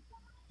right.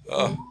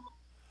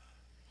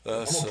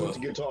 That's, I'm gonna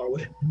put the guitar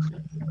away.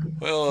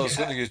 Well, I was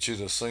going to get you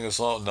to sing a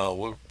song.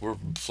 No, we're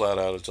flat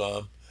out of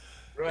time.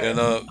 Right. And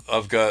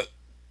I've got...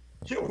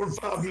 Yeah, we're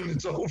 5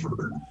 minutes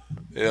over.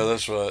 Yeah,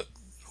 that's right.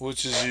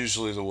 Which is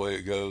usually the way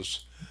it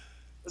goes.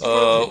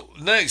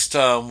 Next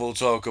time we'll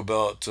talk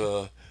about...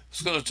 I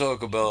was going to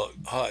talk about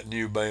hot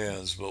new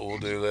bands, but we'll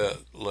do that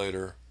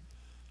later.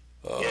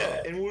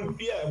 We'll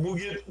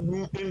get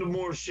into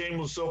more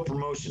shameless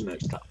self-promotion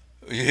next time.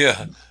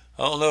 Yeah,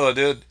 I don't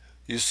know.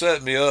 You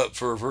set me up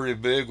for a pretty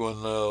big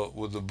one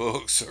with the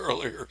books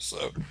earlier,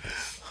 so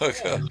I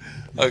kind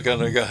of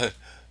got to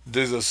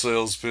do the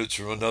sales pitch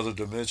from another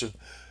dimension.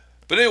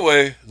 But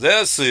anyway,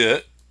 that's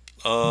it.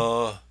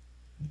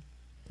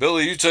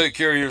 Billy, you take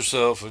care of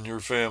yourself and your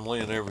family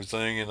and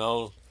everything, and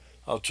I'll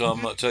try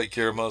to take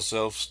care of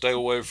myself. Stay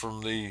away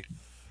from the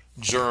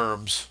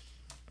germs.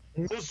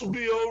 This will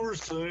be over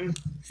soon.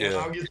 Yeah. And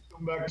I'll get to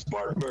come back to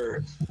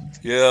Spartanburg.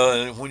 Yeah,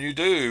 and when you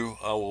do,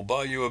 I will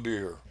buy you a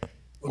beer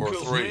or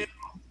Because, 3. man,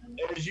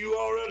 as you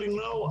already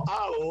know,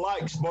 I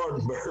like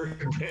Spartanburg.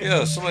 Man.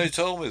 Yeah, somebody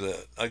told me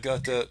that. I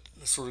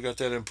sort of got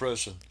that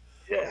impression.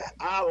 Yeah,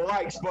 I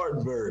like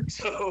Spartanburg.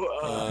 So,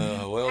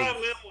 well, all right,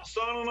 man, we're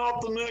signing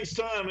off the next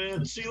time,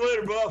 man. See you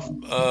later,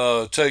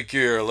 Buff. Take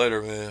care.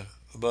 Later, man.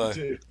 Bye. You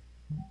too.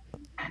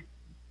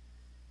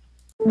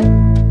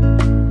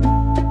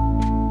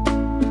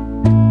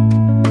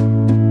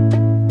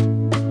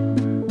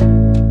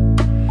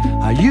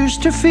 I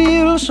used to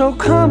feel so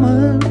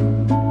common,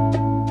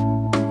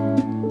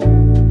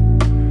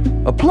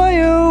 a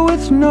player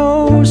with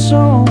no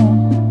song,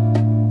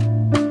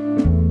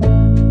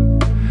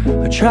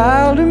 a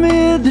child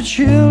amid the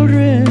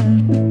children.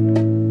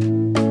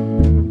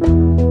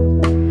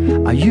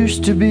 I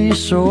used to be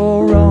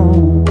so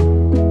wrong,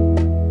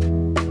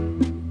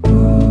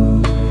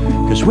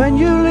 'cause when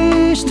you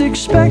least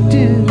expect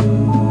it,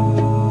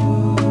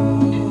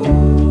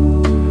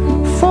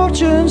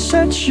 fortune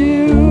sets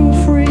you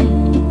free.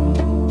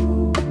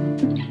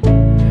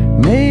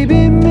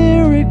 Maybe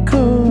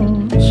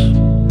miracles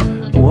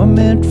were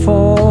meant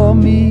for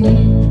me.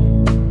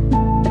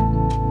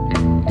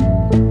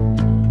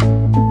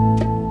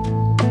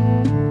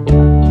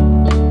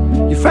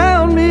 You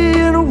found me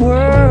in a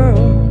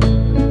world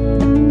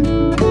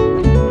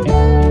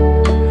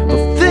of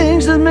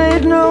things that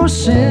made no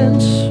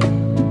sense,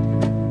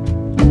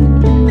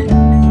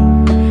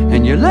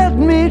 and you led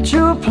me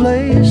to a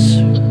place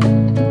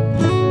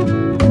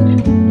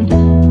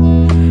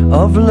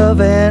of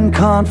love and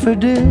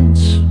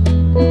confidence.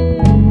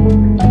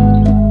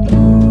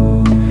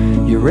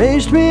 You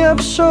raised me up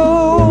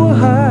so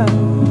high,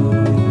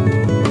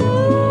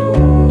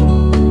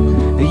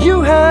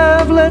 you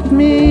have let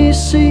me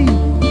see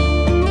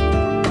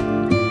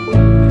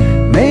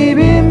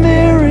maybe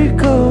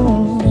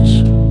miracles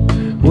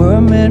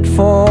were meant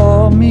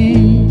for me.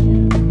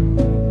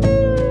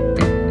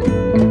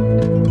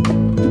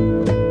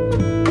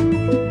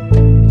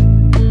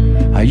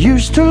 I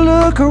used to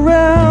look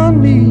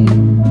around me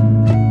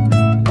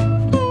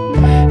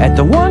at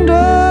the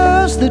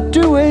wonders that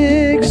do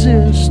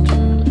exist,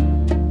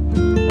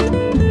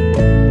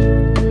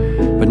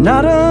 but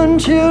not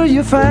until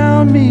you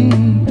found me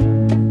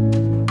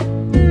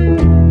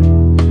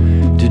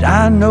did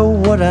I know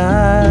what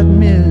I'd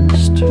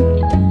missed.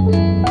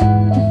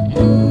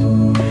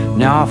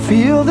 Now I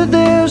feel that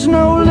there's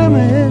no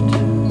limit,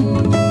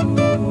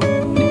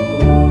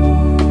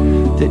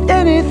 that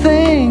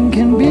anything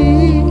can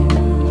be.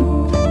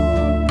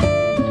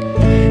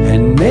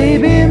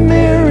 Maybe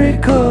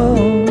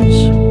miracles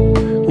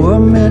were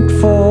meant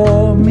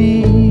for me.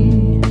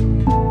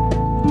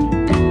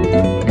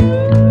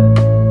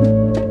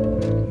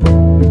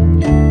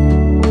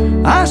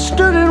 I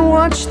stood and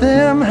watched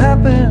them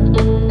happen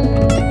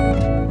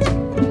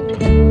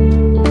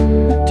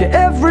to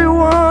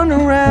everyone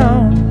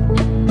around.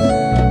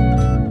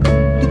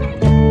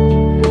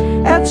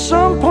 At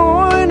some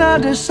point I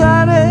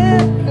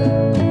decided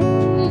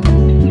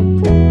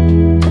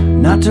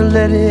not to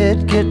let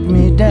it get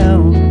me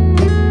down.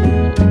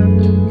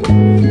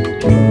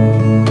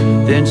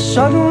 Then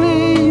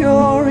suddenly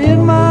you're in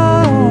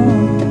my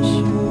arms.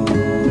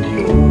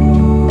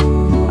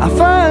 I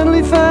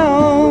finally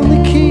found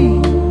the key.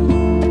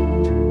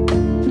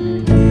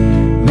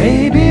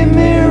 Maybe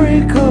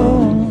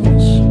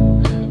miracles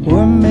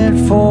were meant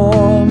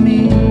for me.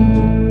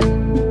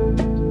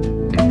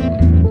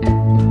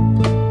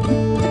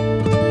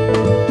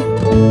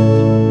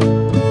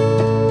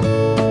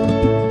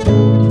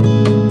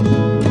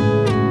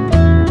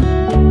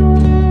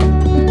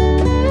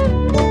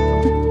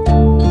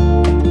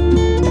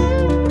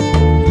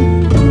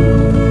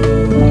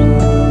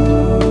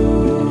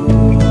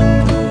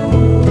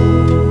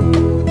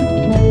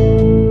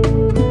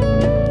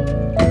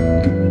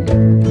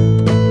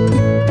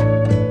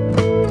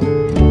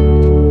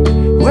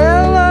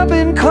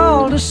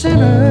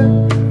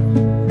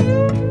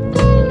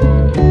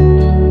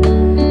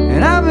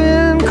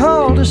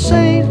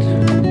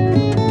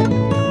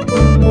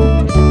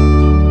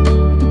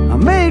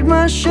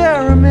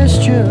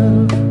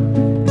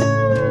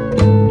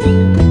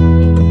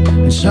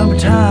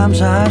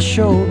 Sometimes I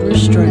showed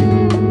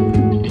restraint.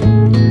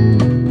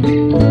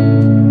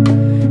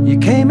 You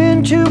came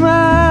into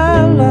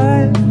my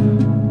life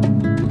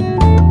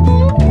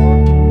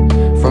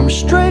from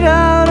straight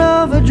out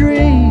of a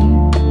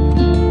dream.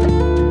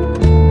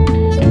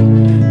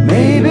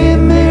 Maybe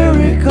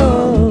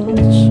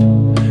miracles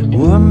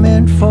were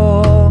meant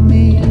for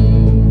me.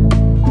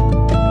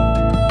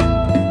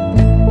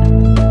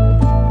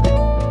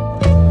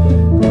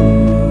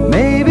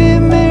 Maybe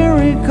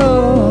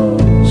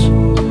miracles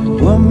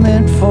were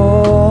meant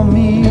for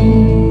me.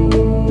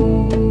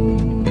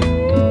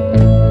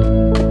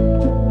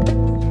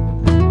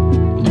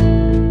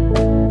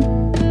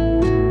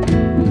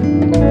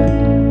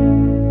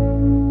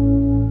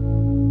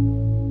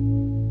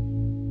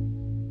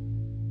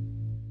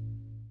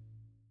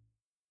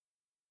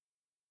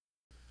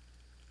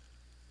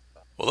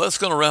 Well, that's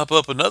going to wrap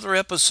up another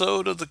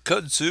episode of the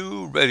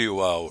Kudzu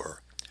Radio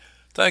Hour.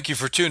 Thank you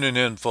for tuning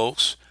in,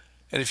 folks.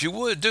 And if you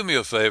would, do me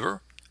a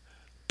favor,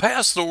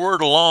 pass the word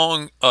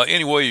along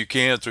any way you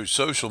can through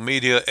social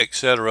media,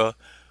 etc.,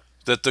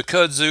 that the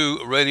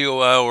Kudzu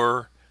Radio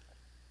Hour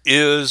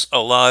is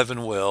alive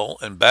and well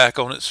and back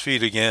on its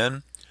feet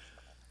again.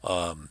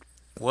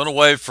 Went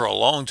away for a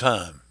long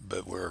time,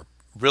 but we're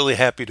really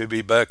happy to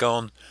be back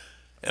on,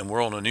 and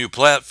we're on a new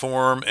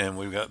platform, and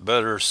we've got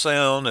better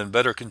sound and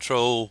better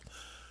control,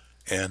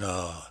 and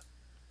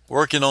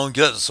working on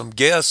getting some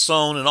guests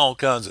on and all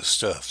kinds of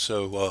stuff.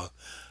 So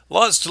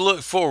lots to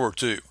look forward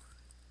to.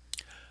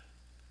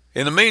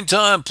 In the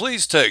meantime,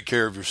 please take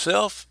care of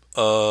yourself.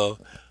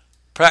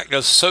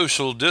 Practice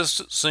social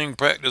distancing,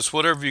 practice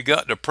whatever you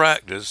got to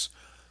practice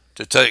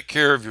to take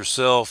care of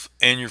yourself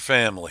and your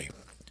family,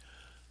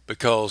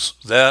 because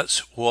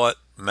that's what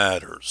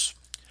matters.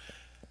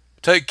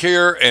 Take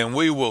care, and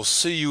we will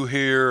see you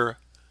here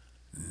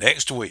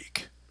next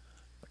week.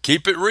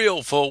 Keep it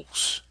real,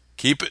 folks.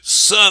 Keep it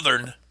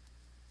Southern.